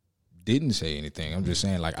didn't say anything. I'm just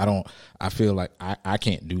saying, like, I feel like I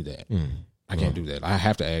can't do that. I can't do that. I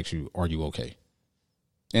have to ask you, are you okay?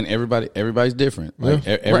 And everybody's different. Like,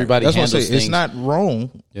 everybody That's handles what I'm saying. things. It's not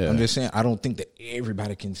wrong. Yeah. I'm just saying, I don't think that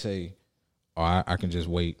everybody can say, oh, I can just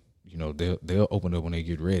wait. They'll open up when they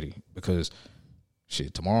get ready, because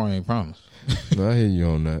shit, tomorrow ain't promised. No, I hear you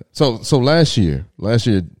on that. So last year,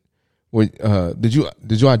 did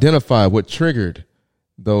you identify what triggered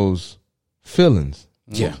those feelings?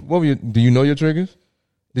 Yeah. Do you know your triggers?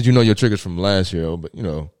 Did you know your triggers from last year? But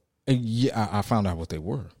Yeah, I found out what they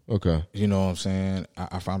were. Okay. You know what I'm saying?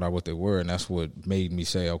 I found out what they were, and that's what made me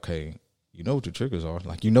say, okay, you know what your triggers are.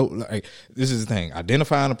 Like, like, this is the thing.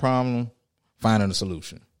 Identifying the problem, finding a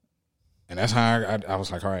solution. And that's how I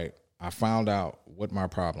was like, all right, I found out what my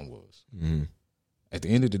problem was. Mm-hmm. At the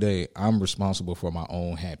end of the day, I'm responsible for my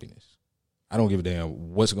own happiness. I don't give a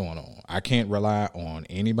damn what's going on. I can't rely on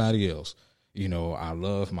anybody else. I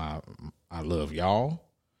love y'all.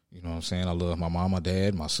 You know what I'm saying? I love my mom, my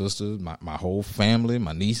dad, my sisters, my whole family,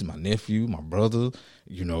 my niece, my nephew, my brother,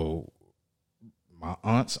 my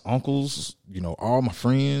aunts, uncles, all my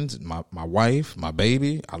friends, my wife, my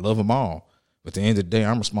baby. I love them all. But at the end of the day,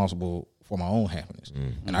 I'm responsible for my own happiness.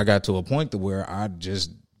 Mm-hmm. And I got to a point to where I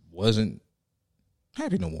just wasn't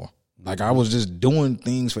happy no more. Like, I was just doing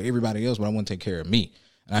things for everybody else, but I wouldn't take care of me.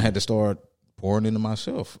 And I had to start pouring into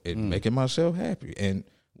myself and making myself happy. And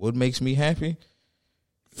what makes me happy?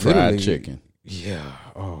 Fried chicken. Yeah.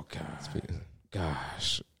 Oh, God.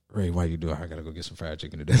 Gosh. Ray, why you do it? I got to go get some fried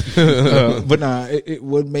chicken today. But nah,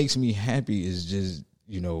 what makes me happy is just,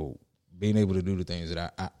 being able to do the things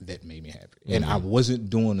that made me happy. Mm-hmm. And I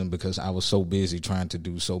wasn't doing them because I was so busy trying to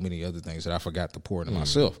do so many other things that I forgot to pour into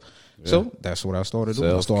myself. Yeah. So that's what I started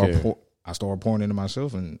doing. I started pouring into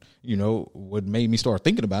myself. And, what made me start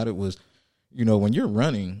thinking about it was, when you're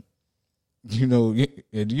running,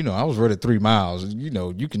 I was running 3 miles.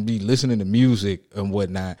 You can be listening to music and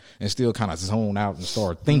whatnot and still kind of zone out and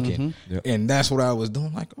start thinking. Mm-hmm. Yep. And that's what I was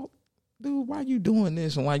doing. Like, oh, dude, why you doing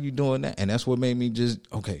this and why you doing that? And that's what made me just,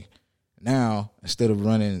 okay, now instead of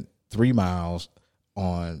running 3 miles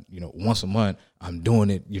on, once a month, I'm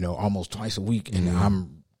doing it, almost twice a week. And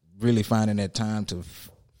I'm really finding that time to,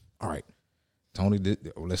 all right, Tony,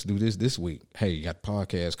 let's do this week. Hey, you got the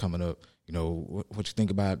podcast coming up. What you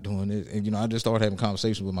think about doing this? And, I just started having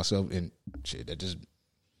conversations with myself, and shit,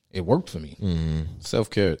 it worked for me. Mm-hmm.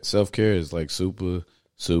 Self-care is like super,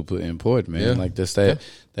 super important, man. Yeah. Like that's that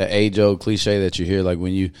age-old cliche that you hear, like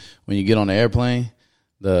when you get on the airplane,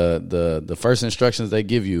 the first instructions they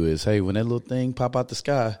give you is, hey, when that little thing pop out the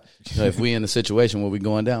sky, if we in a situation where we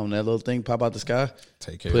going down, when that little thing pop out the sky,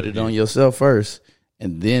 put it on yourself first,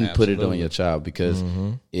 and then put it on your child. Because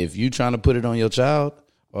if you trying to put it on your child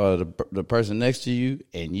or the person next to you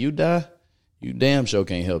and you die, you damn sure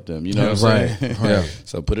can't help them. You know what I'm saying? Yeah.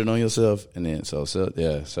 So put it on yourself, and then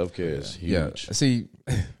self-care is huge. Yeah. See,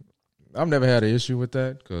 I've never had an issue with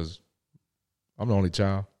that because I'm the only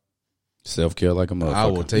child. Self-care like a motherfucker. I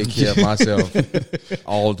will take care of myself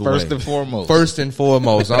all the way. First and foremost. First and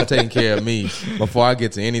foremost, I'm taking care of me before I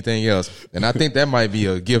get to anything else. And I think that might be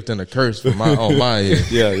a gift and a curse for on my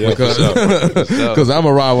end. Yeah, Because I'm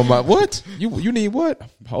a ride with my, what? You need what?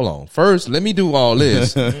 Hold on. First, let me do all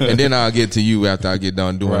this, and then I'll get to you after I get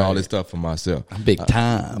done doing all this stuff for myself. Big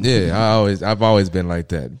time. Yeah, I've always been like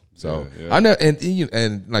that. So I know,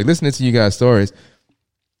 and like listening to you guys' stories,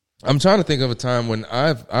 I'm trying to think of a time when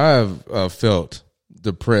I've felt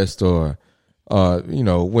depressed or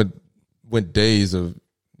went days of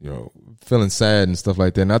feeling sad and stuff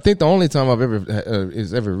like that. And I think the only time I've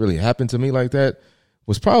ever really happened to me like that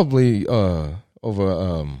was probably over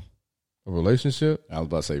a relationship. I was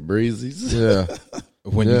about to say breezies. Yeah,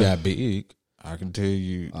 When you got big, I can tell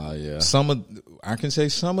you. I can say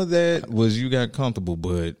some of that was you got comfortable,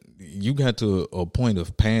 but you got to a point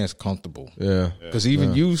of past comfortable. Yeah, because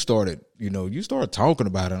even you started talking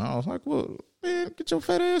about it, and I was like, well, man, get your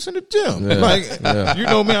fat ass in the gym.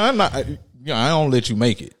 Man, I'm not. I don't let you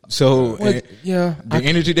make it. So the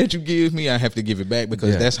energy that you give me, I have to give it back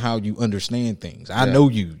because that's how you understand things. I know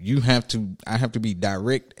you. I have to be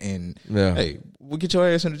direct and hey, we'll get your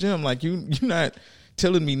ass in the gym. Like you're not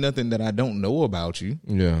telling me nothing that I don't know about you.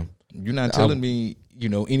 Yeah, you're not telling me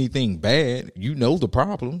anything bad. You know the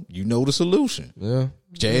problem. You know the solution. Yeah,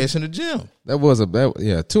 get your ass in the gym. That was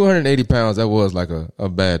 280 pounds. That was like a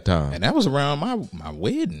bad time, and that was around my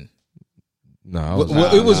wedding. No,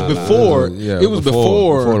 it was before. It was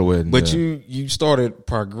before the wedding. But you started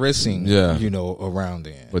progressing. Around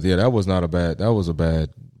then. But that was not a bad. That was a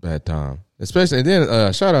bad time. Especially, and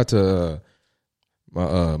then shout out to my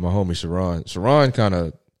homie Sharon. Sharon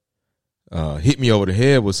kind of hit me over the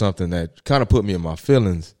head with something that kind of put me in my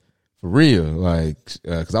feelings for real. Like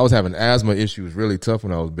because I was having asthma issues really tough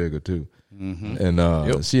when I was bigger too. Mm-hmm.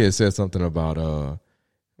 And she had said something about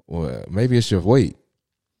maybe it's your weight.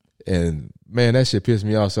 And man, that shit pissed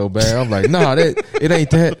me off so bad. I'm like, nah, it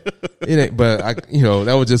ain't that. It ain't. But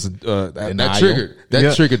that was just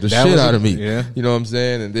that triggered the shit out of me. Yeah. You know what I'm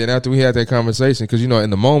saying? And then after we had that conversation, because in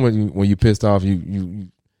the moment when you pissed off,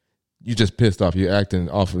 you just pissed off. You're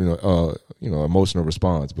acting off, emotional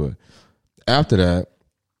response. But after that,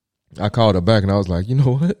 I called her back and I was like, you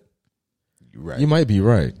know what? You're right. You might be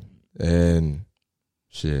right. And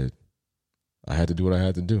shit, I had to do what I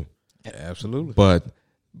had to do. Yeah, absolutely.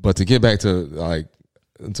 But to get back to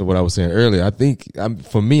what I was saying earlier, I think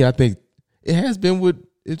for me, I think it's been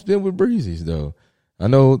with Breezy's though. I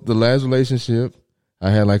know the last relationship I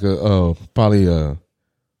had like probably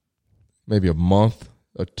maybe a month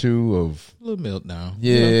or two of a little meltdown.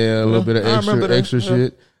 Yeah, a little bit of extra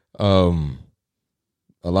shit. A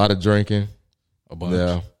lot of drinking. A bunch.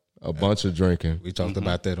 Yeah. A bunch of drinking. We talked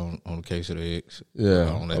about that on the Case of the X.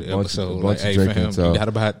 Yeah, on that episode. Hey, fam, you got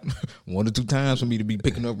about 1 or 2 times for me to be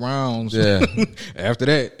picking up rounds. Yeah. After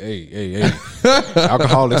that, hey,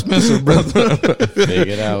 alcohol expensive, brother.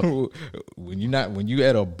 Figure it out. When you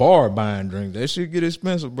at a bar buying drinks, that shit get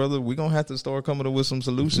expensive, brother. We gonna have to start coming up with some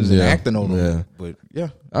solutions and acting on them. But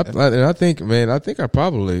I think I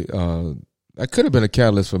probably that could have been a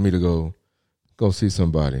catalyst for me to go see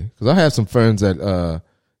somebody because I have some friends that.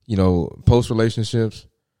 Post relationships,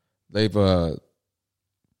 they've went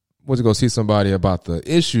to go see somebody about the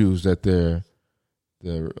issues that their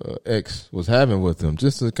ex was having with them,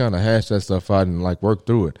 just to kind of hash that stuff out and like work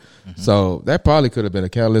through it. Mm-hmm. So that probably could have been a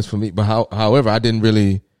catalyst for me. But however, I didn't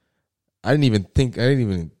even take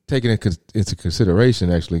it into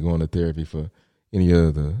consideration actually going to therapy for any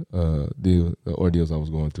of the ordeals I was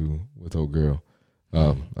going through with old girl.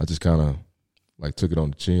 I just kind of like took it on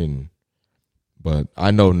the chin. But I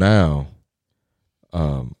know now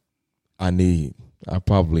I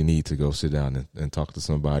probably need to go sit down and talk to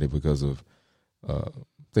somebody because of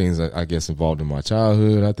things that I guess involved in my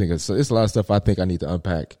childhood. I think it's a lot of stuff I think I need to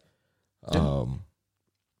unpack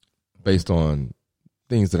based on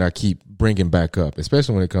things that I keep bringing back up,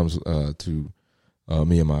 especially when it comes to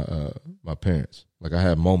me and my parents. Like I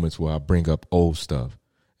have moments where I bring up old stuff,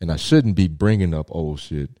 and I shouldn't be bringing up old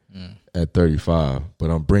shit at 35, but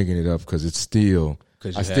I'm bringing it up because it's still,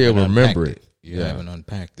 I still remember it. You haven't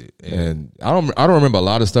unpacked it. Yeah. And I don't remember a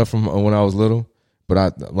lot of stuff from when I was little, but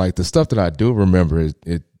I like the stuff that I do remember,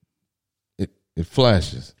 it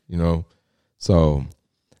flashes, So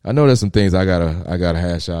I know there's some things I gotta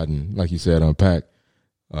hash out and, like you said, unpack.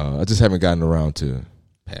 I just haven't gotten around to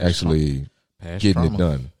getting it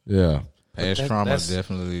done. Yeah. Past trauma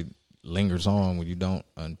definitely lingers on when you don't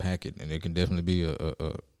unpack it, and it can definitely be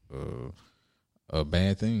a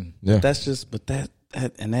bad thing. Yeah, that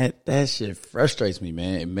shit frustrates me,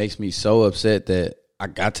 man. It makes me so upset that I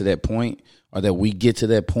got to that point, or that we get to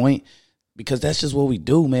that point, because that's just what we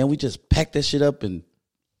do, man. We just pack that shit up and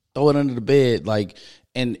throw it under the bed, like,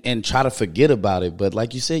 and try to forget about it. But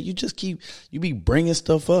like you said, you be bringing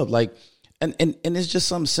stuff up, like, and it's just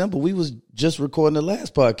something simple. We was just recording the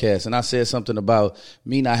last podcast, and I said something about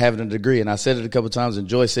me not having a degree, and I said it a couple of times, and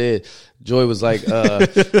Joy was like,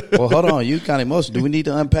 well, hold on, you kind of emotional. Do we need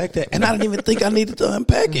to unpack that? And I didn't even think I needed to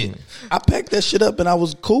unpack it. I packed that shit up, and I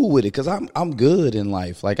was cool with it because I'm good in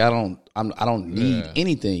life. Like I don't need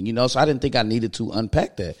anything, you know. So I didn't think I needed to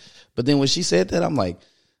unpack that. But then when she said that, I'm like,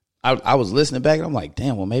 I was listening back and I'm like,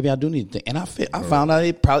 damn, well, maybe I do need to think. And I found out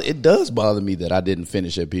it does bother me that I didn't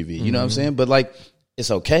finish at PV. You know what I'm saying? But like,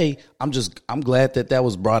 it's okay. I'm glad that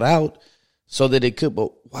was brought out so that it could.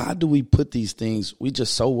 But why do we put these things? We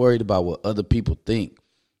just so worried about what other people think.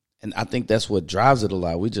 And I think that's what drives it a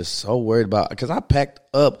lot. We just so worried about, because I packed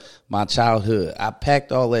up my childhood. I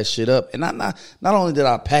packed all that shit up. And not only did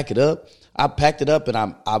I pack it up, I packed it up and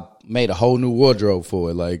I made a whole new wardrobe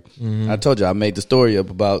for it. Like I told you, I made the story up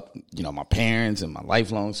about, you know, my parents and my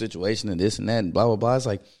lifelong situation and this and that and blah, blah, blah. It's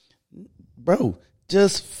like, bro,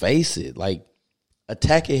 just face it. Like,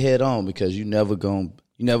 attack it head on, because you never gonna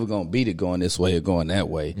beat it going this way or going that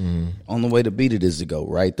way. Only way to beat it is to go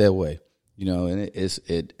right that way. You know, and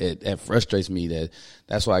it frustrates me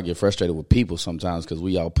that's why I get frustrated with people sometimes, because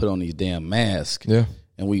we all put on these damn masks. Yeah.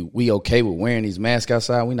 And we okay with wearing these masks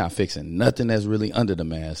outside. We not fixing nothing that's really under the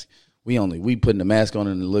mask. We putting the mask on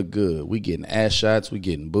and it look good. We getting ass shots. We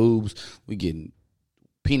getting boobs. We getting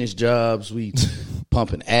penis jobs. We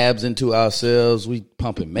pumping abs into ourselves. We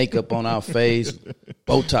pumping makeup on our face,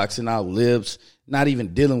 Botox in our lips. Not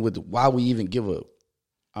even dealing with why we even give a.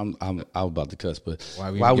 I'm about to cuss, but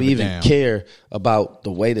why we even care about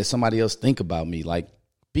the way that somebody else think about me? Like,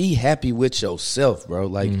 be happy with yourself, bro.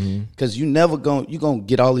 Like, because you gonna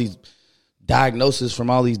get all these diagnoses from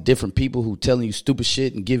all these different people who telling you stupid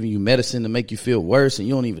shit and giving you medicine to make you feel worse, and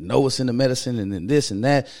you don't even know what's in the medicine, and then this and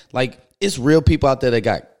that. Like, it's real people out there that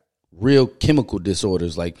got real chemical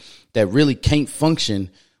disorders, like, that really can't function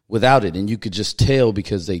without it, and you could just tell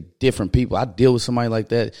because they different people. I deal with somebody like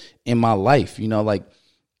that in my life, you know, like,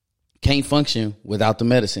 can't function without the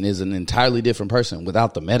medicine, is an entirely different person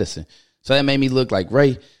without the medicine. So that made me look like,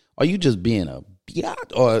 Ray, are you just being a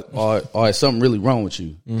biatch, or is something really wrong with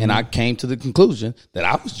you? And I came to the conclusion that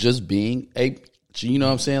I was just being a, you know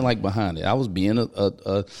what I'm saying, like, behind it. I was being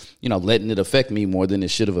a you know, letting it affect me more than it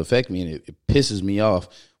should have affected me. And it pisses me off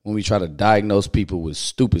when we try to diagnose people with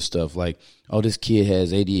stupid stuff like, oh, this kid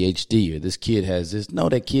has ADHD or this kid has this. No,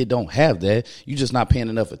 that kid don't have that. You just not paying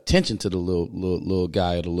enough attention to the little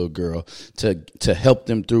guy or the little girl to help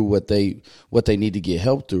them through what they need to get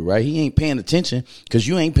help through, right? He ain't paying attention because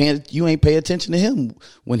you ain't pay attention to him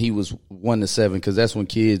when he was 1 to 7, because that's when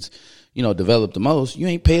kids, you know, develop the most. You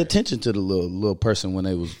ain't pay attention to the little person when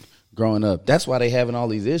they was growing up. That's why they having all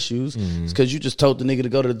these issues. It's because you just told the nigga to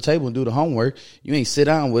go to the table and do the homework. You ain't sit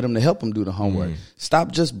down with him to help him do the homework.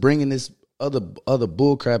 Stop just bringing this other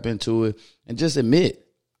bull crap into it, and just admit,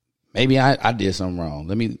 maybe I did something wrong.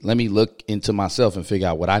 Let me look into myself and figure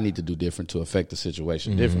out what I need to do different to affect the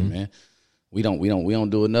situation different, man. We don't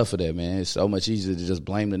do enough of that, man. It's so much easier to just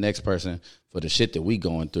blame the next person for the shit that we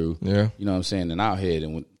going through. Yeah. You know what I'm saying? In our head,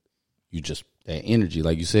 and when you just, that energy,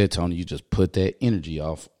 like you said, Tony, you just put that energy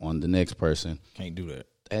off on the next person. Can't do that.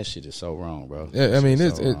 That shit is so wrong, bro. Yeah, I mean,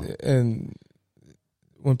 and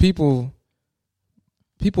when people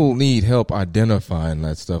need help identifying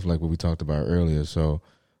that stuff, like what we talked about earlier. So,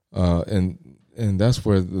 and that's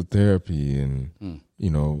where the therapy and you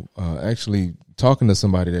know, actually talking to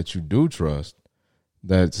somebody that you do trust,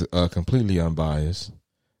 that's completely unbiased,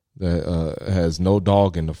 that has no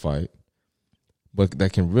dog in the fight, but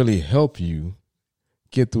that can really help you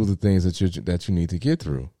get through the things that you need to get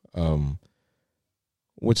through.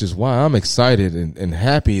 Which is why I'm excited and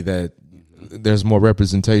happy that there's more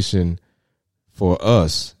representation for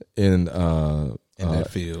us in that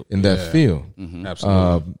field. In that field.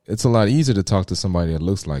 Absolutely. It's a lot easier to talk to somebody that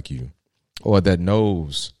looks like you, or that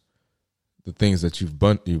knows the things that you've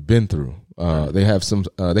been through. They have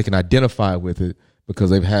they can identify with it because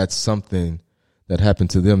they've had something that happened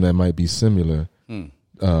to them that might be similar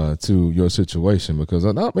to your situation. Because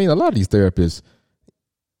I mean, a lot of these therapists,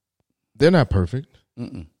 they're not perfect.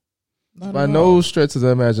 Not by no stretch of the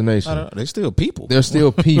imagination. They're still people. They're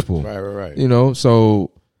still people. Right. You know,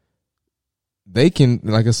 so they can,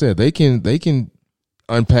 like I said, they can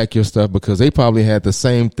unpack your stuff because they probably had the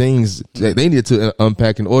same things that they needed to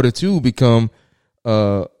unpack in order to become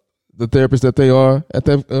the therapist that they are at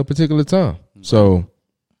that particular time. So,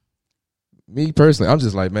 me personally, I'm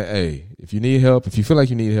just like, man, hey, if you need help, if you feel like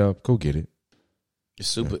you need help, go get it. It's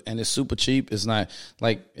super cheap. It's not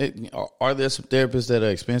like are there some therapists that are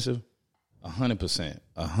expensive?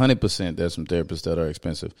 100%. There's some therapists that are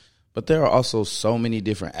expensive, but there are also so many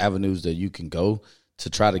different avenues that you can go to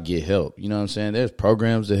try to get help. You know what I'm saying? There's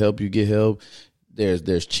programs to help you get help.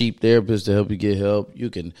 There's cheap therapists to help you get help. You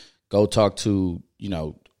can go talk to,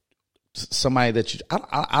 somebody that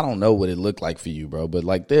I don't know what it looked like for you, bro, but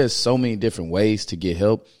like there's so many different ways to get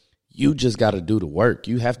help. You just got to do the work.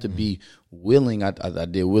 You have to be willing. I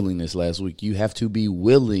did willingness last week. You have to be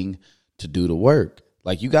willing to do the work.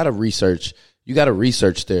 Like you got to research. You got to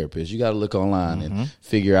research therapists. You got to look online and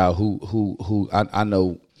figure out who I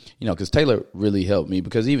know. Because Taylor really helped me,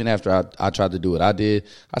 because even after I tried to do what I did,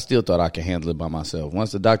 I still thought I could handle it by myself.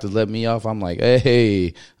 Once the doctors let me off, I'm like,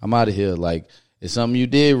 hey, I'm out of here. Like, it's something you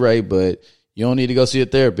did right, but you don't need to go see a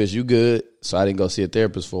therapist. You good. So I didn't go see a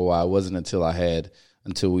therapist for a while. It wasn't until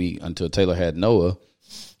Taylor had Noah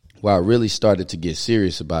where I really started to get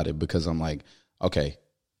serious about it, because I'm like, okay,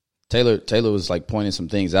 Taylor was like pointing some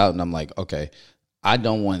things out, and I'm like, okay, I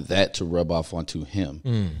don't want that to rub off onto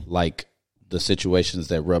him. Like, the situations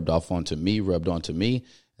that rubbed onto me.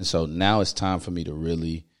 And so now it's time for me to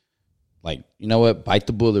really, like, you know what, bite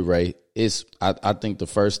the bullet, Ray. I think the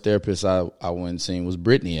first therapist I went and seen was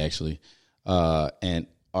Brittany, actually. Or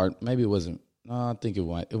maybe it wasn't, no, I think it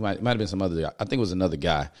might have been some other, I think it was another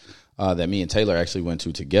guy that me and Taylor actually went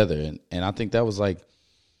to together. And I think that was like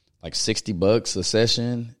 $60 a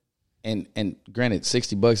session. And granted,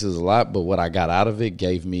 $60 is a lot, but what I got out of it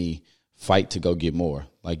gave me fight to go get more.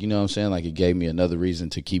 Like, you know what I'm saying? Like, it gave me another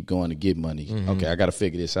reason to keep going to get money. Okay, I got to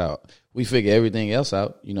figure this out. We figure everything else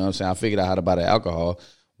out. You know what I'm saying? I figured out how to buy the alcohol.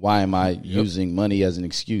 Why am I using money as an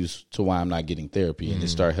excuse to why I'm not getting therapy? And it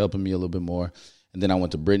started helping me a little bit more. And then I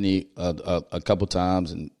went to Brittany a couple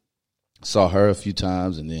times and saw her a few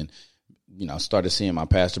times. And then, started seeing my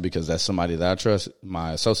pastor, because that's somebody that I trust.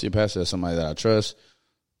 My associate pastor is somebody that I trust.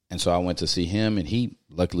 And so I went to see him, and he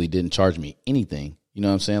luckily didn't charge me anything. You know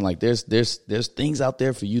what I'm saying? Like, there's things out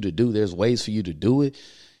there for you to do. There's ways for you to do it.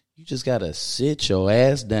 You just got to sit your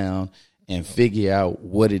ass down and figure out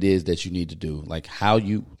what it is that you need to do. Like, how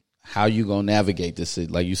you going to navigate this.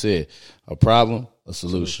 Like you said, a problem, a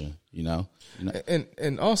solution,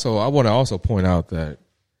 And also, I want to also point out that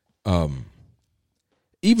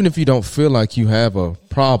even if you don't feel like you have a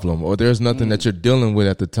problem or there's nothing that you're dealing with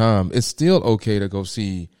at the time, it's still okay to go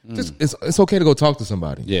see. It's okay to go talk to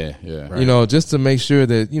somebody. Yeah. Right. Just to make sure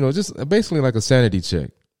that, just basically like a sanity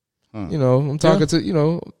check. I'm talking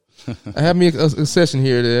to, I have me a session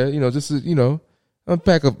here or there, just to,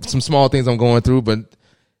 unpack some small things I'm going through, but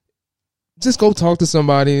just go talk to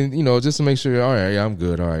somebody and, just to make sure, all right, yeah, I'm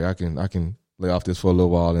good. All right, I can lay off this for a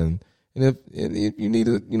little while. And if you need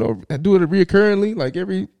to, do it reoccurringly, like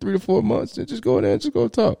every 3 to 4 months, then just go in there and just go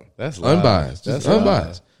talk. That's live. Unbiased. That's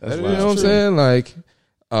unbiased. That's you know what I'm saying? Like,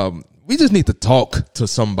 we just need to talk to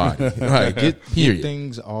somebody. Like, get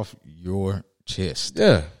things off your chest.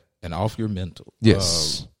 Yeah. And off your mental.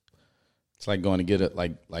 Yes. It's like going to get it,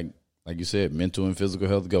 like you said, mental and physical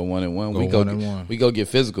health go 1 and 1. We go get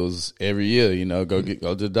physicals every year. Go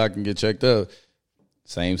to the doctor and get checked up.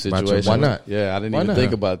 Same situation. Why not? Yeah, I didn't even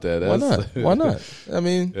think about that. Why not? Why not? I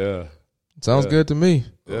mean, yeah, sounds good to me.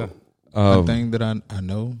 Yeah. One thing that I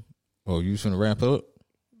know. Oh, you should wrap up.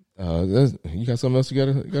 You got something else you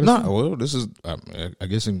gotta No, say? well, this is. I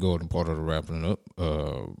guess it can go to part of the wrapping up.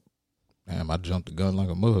 Damn, I jumped the gun like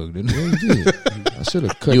a mug, didn't I? Yeah, you did. I should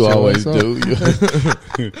have cut you your always ass off. do.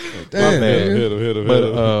 Damn, man. Hit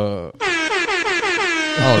him.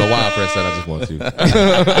 Oh, the wild press that I just want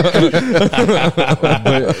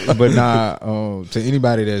to. but nah. To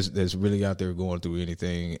anybody that's really out there going through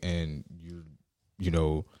anything, and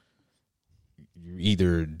you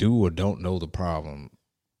either do or don't know the problem,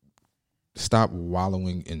 stop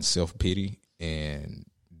wallowing in self-pity and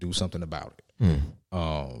do something about it.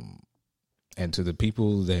 And to the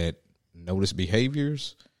people that notice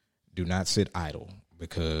behaviors, do not sit idle,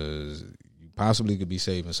 because you possibly could be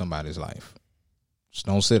saving somebody's life. Just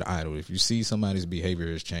don't sit idle. If you see somebody's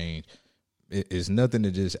behavior has changed, it's nothing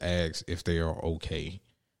to just ask if they are okay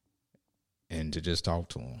and to just talk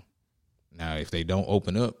to them. Now, if they don't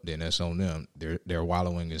open up, then that's on them. They're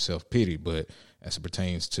wallowing in self-pity. But as it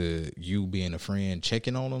pertains to you being a friend,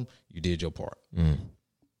 checking on them, you did your part.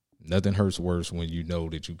 Nothing hurts worse when you know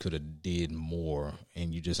that you could have did more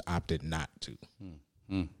and you just opted not to.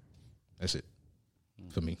 That's it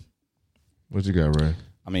for me. What you got, Ray?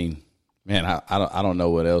 I mean, man, I don't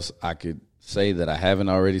know what else I could say that I haven't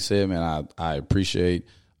already said. Man, I appreciate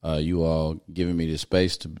you all giving me the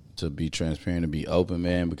space to be transparent and be open,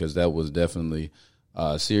 man, because that was definitely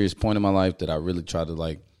a serious point in my life that I really tried to,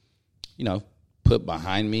 like, put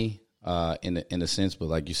behind me in a sense. But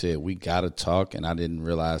like you said, we got to talk, and I didn't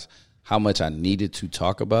realize how much I needed to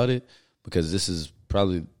talk about it, because this is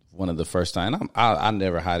probably one of the first time. I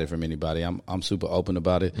never hide it from anybody. I'm super open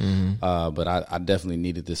about it, but I definitely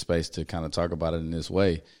needed this space to kind of talk about it in this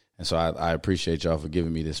way. And so I appreciate y'all for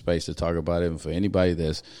giving me this space to talk about it. And for anybody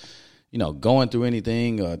that's, going through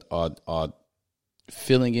anything or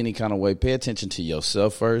feeling any kind of way, pay attention to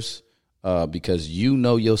yourself first, because you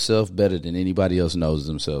know yourself better than anybody else knows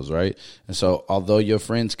themselves, right? And so although your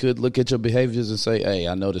friends could look at your behaviors and say, hey,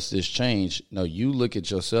 I noticed this change, no, you look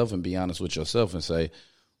at yourself and be honest with yourself and say,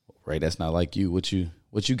 Ray, that's not like you. What you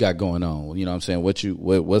got going on? You know what I'm saying?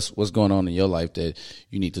 What's going on in your life that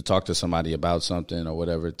you need to talk to somebody about something or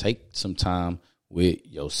whatever? Take some time with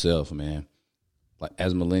yourself, man. Like,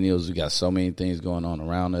 as millennials, we got so many things going on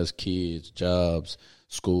around us, kids, jobs,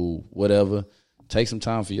 school, whatever. Take some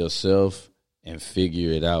time for yourself and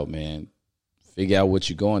figure it out, man. Figure out what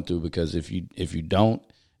you're going through, because if you don't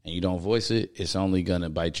and you don't voice it, it's only going to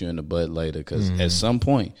bite you in the butt later, because at some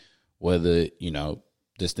point, whether,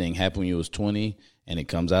 this thing happened when you was 20 and it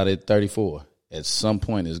comes out at 34, at some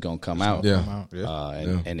point it's going to come out.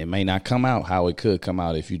 And it may not come out how it could come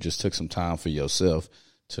out if you just took some time for yourself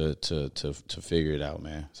to figure it out,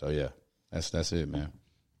 man. So yeah, that's it, man.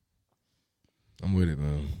 I'm with it,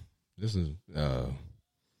 man. This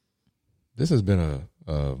has been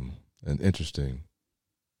an interesting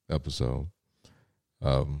episode.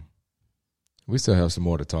 We still have some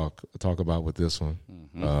more to talk about with this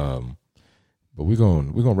one. But we're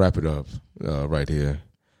gonna wrap it up right here.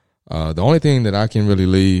 The only thing that I can really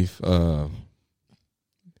leave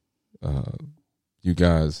you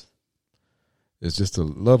guys is just to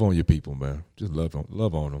love on your people, man. Just love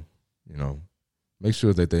on them. Make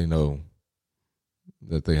sure that they know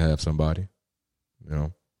that they have somebody.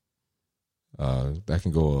 That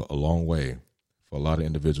can go a long way for a lot of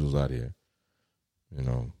individuals out here.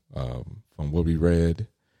 From what we read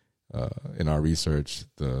in our research,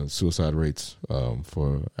 the suicide rates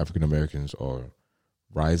for African Americans are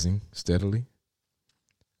rising steadily.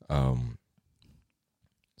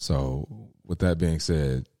 So with that being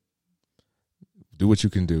said, do what you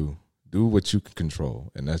can do what you can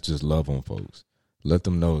control, and that's just love on folks. Let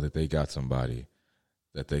them know that they got somebody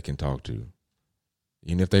that they can talk to.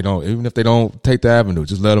 Even if they don't take the avenue,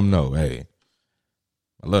 just let them know, hey,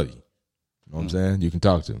 I love you. You know what I'm saying? You can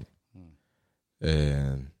talk to them.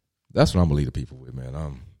 And that's what I'm gonna leave the people with, man.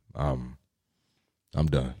 I'm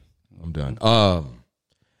done.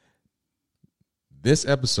 This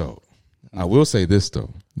episode, I will say this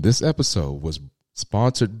though. This episode was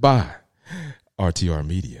sponsored by RTR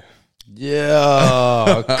Media.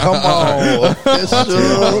 Yeah, come on.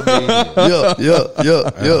 Yeah.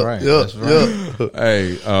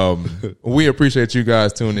 Hey, we appreciate you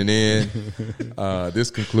guys tuning in.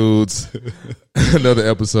 This concludes another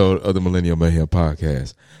episode of the Millennial Mayhem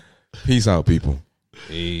Podcast. Peace out, people.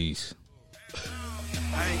 Peace.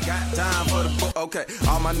 I ain't got time for the book. Okay,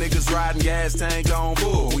 all my niggas riding gas tank on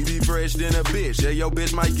bull. We be fresh than a bitch. Yeah, your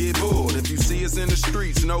bitch might get bulled. If you see us in the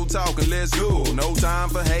streets, no talking, let's go. No time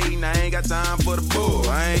for hating. I ain't got time for the bull.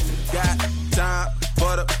 I ain't got time.